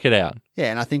to check it out. Yeah,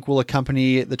 and I think we'll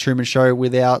accompany The Truman Show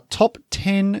with our top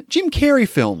 10 Jim Carrey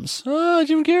films. Oh,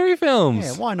 Jim Carrey films.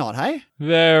 Yeah, why not, hey?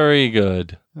 Very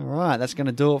good. All right, that's going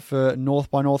to do it for North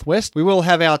by Northwest. We will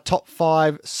have our top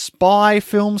 5 spy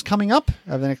films coming up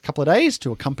over the next couple of days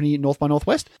to accompany North by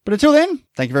Northwest. But until then,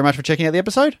 thank you very much for checking out the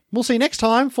episode. We'll see you next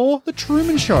time for The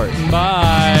Truman Show.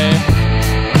 Bye.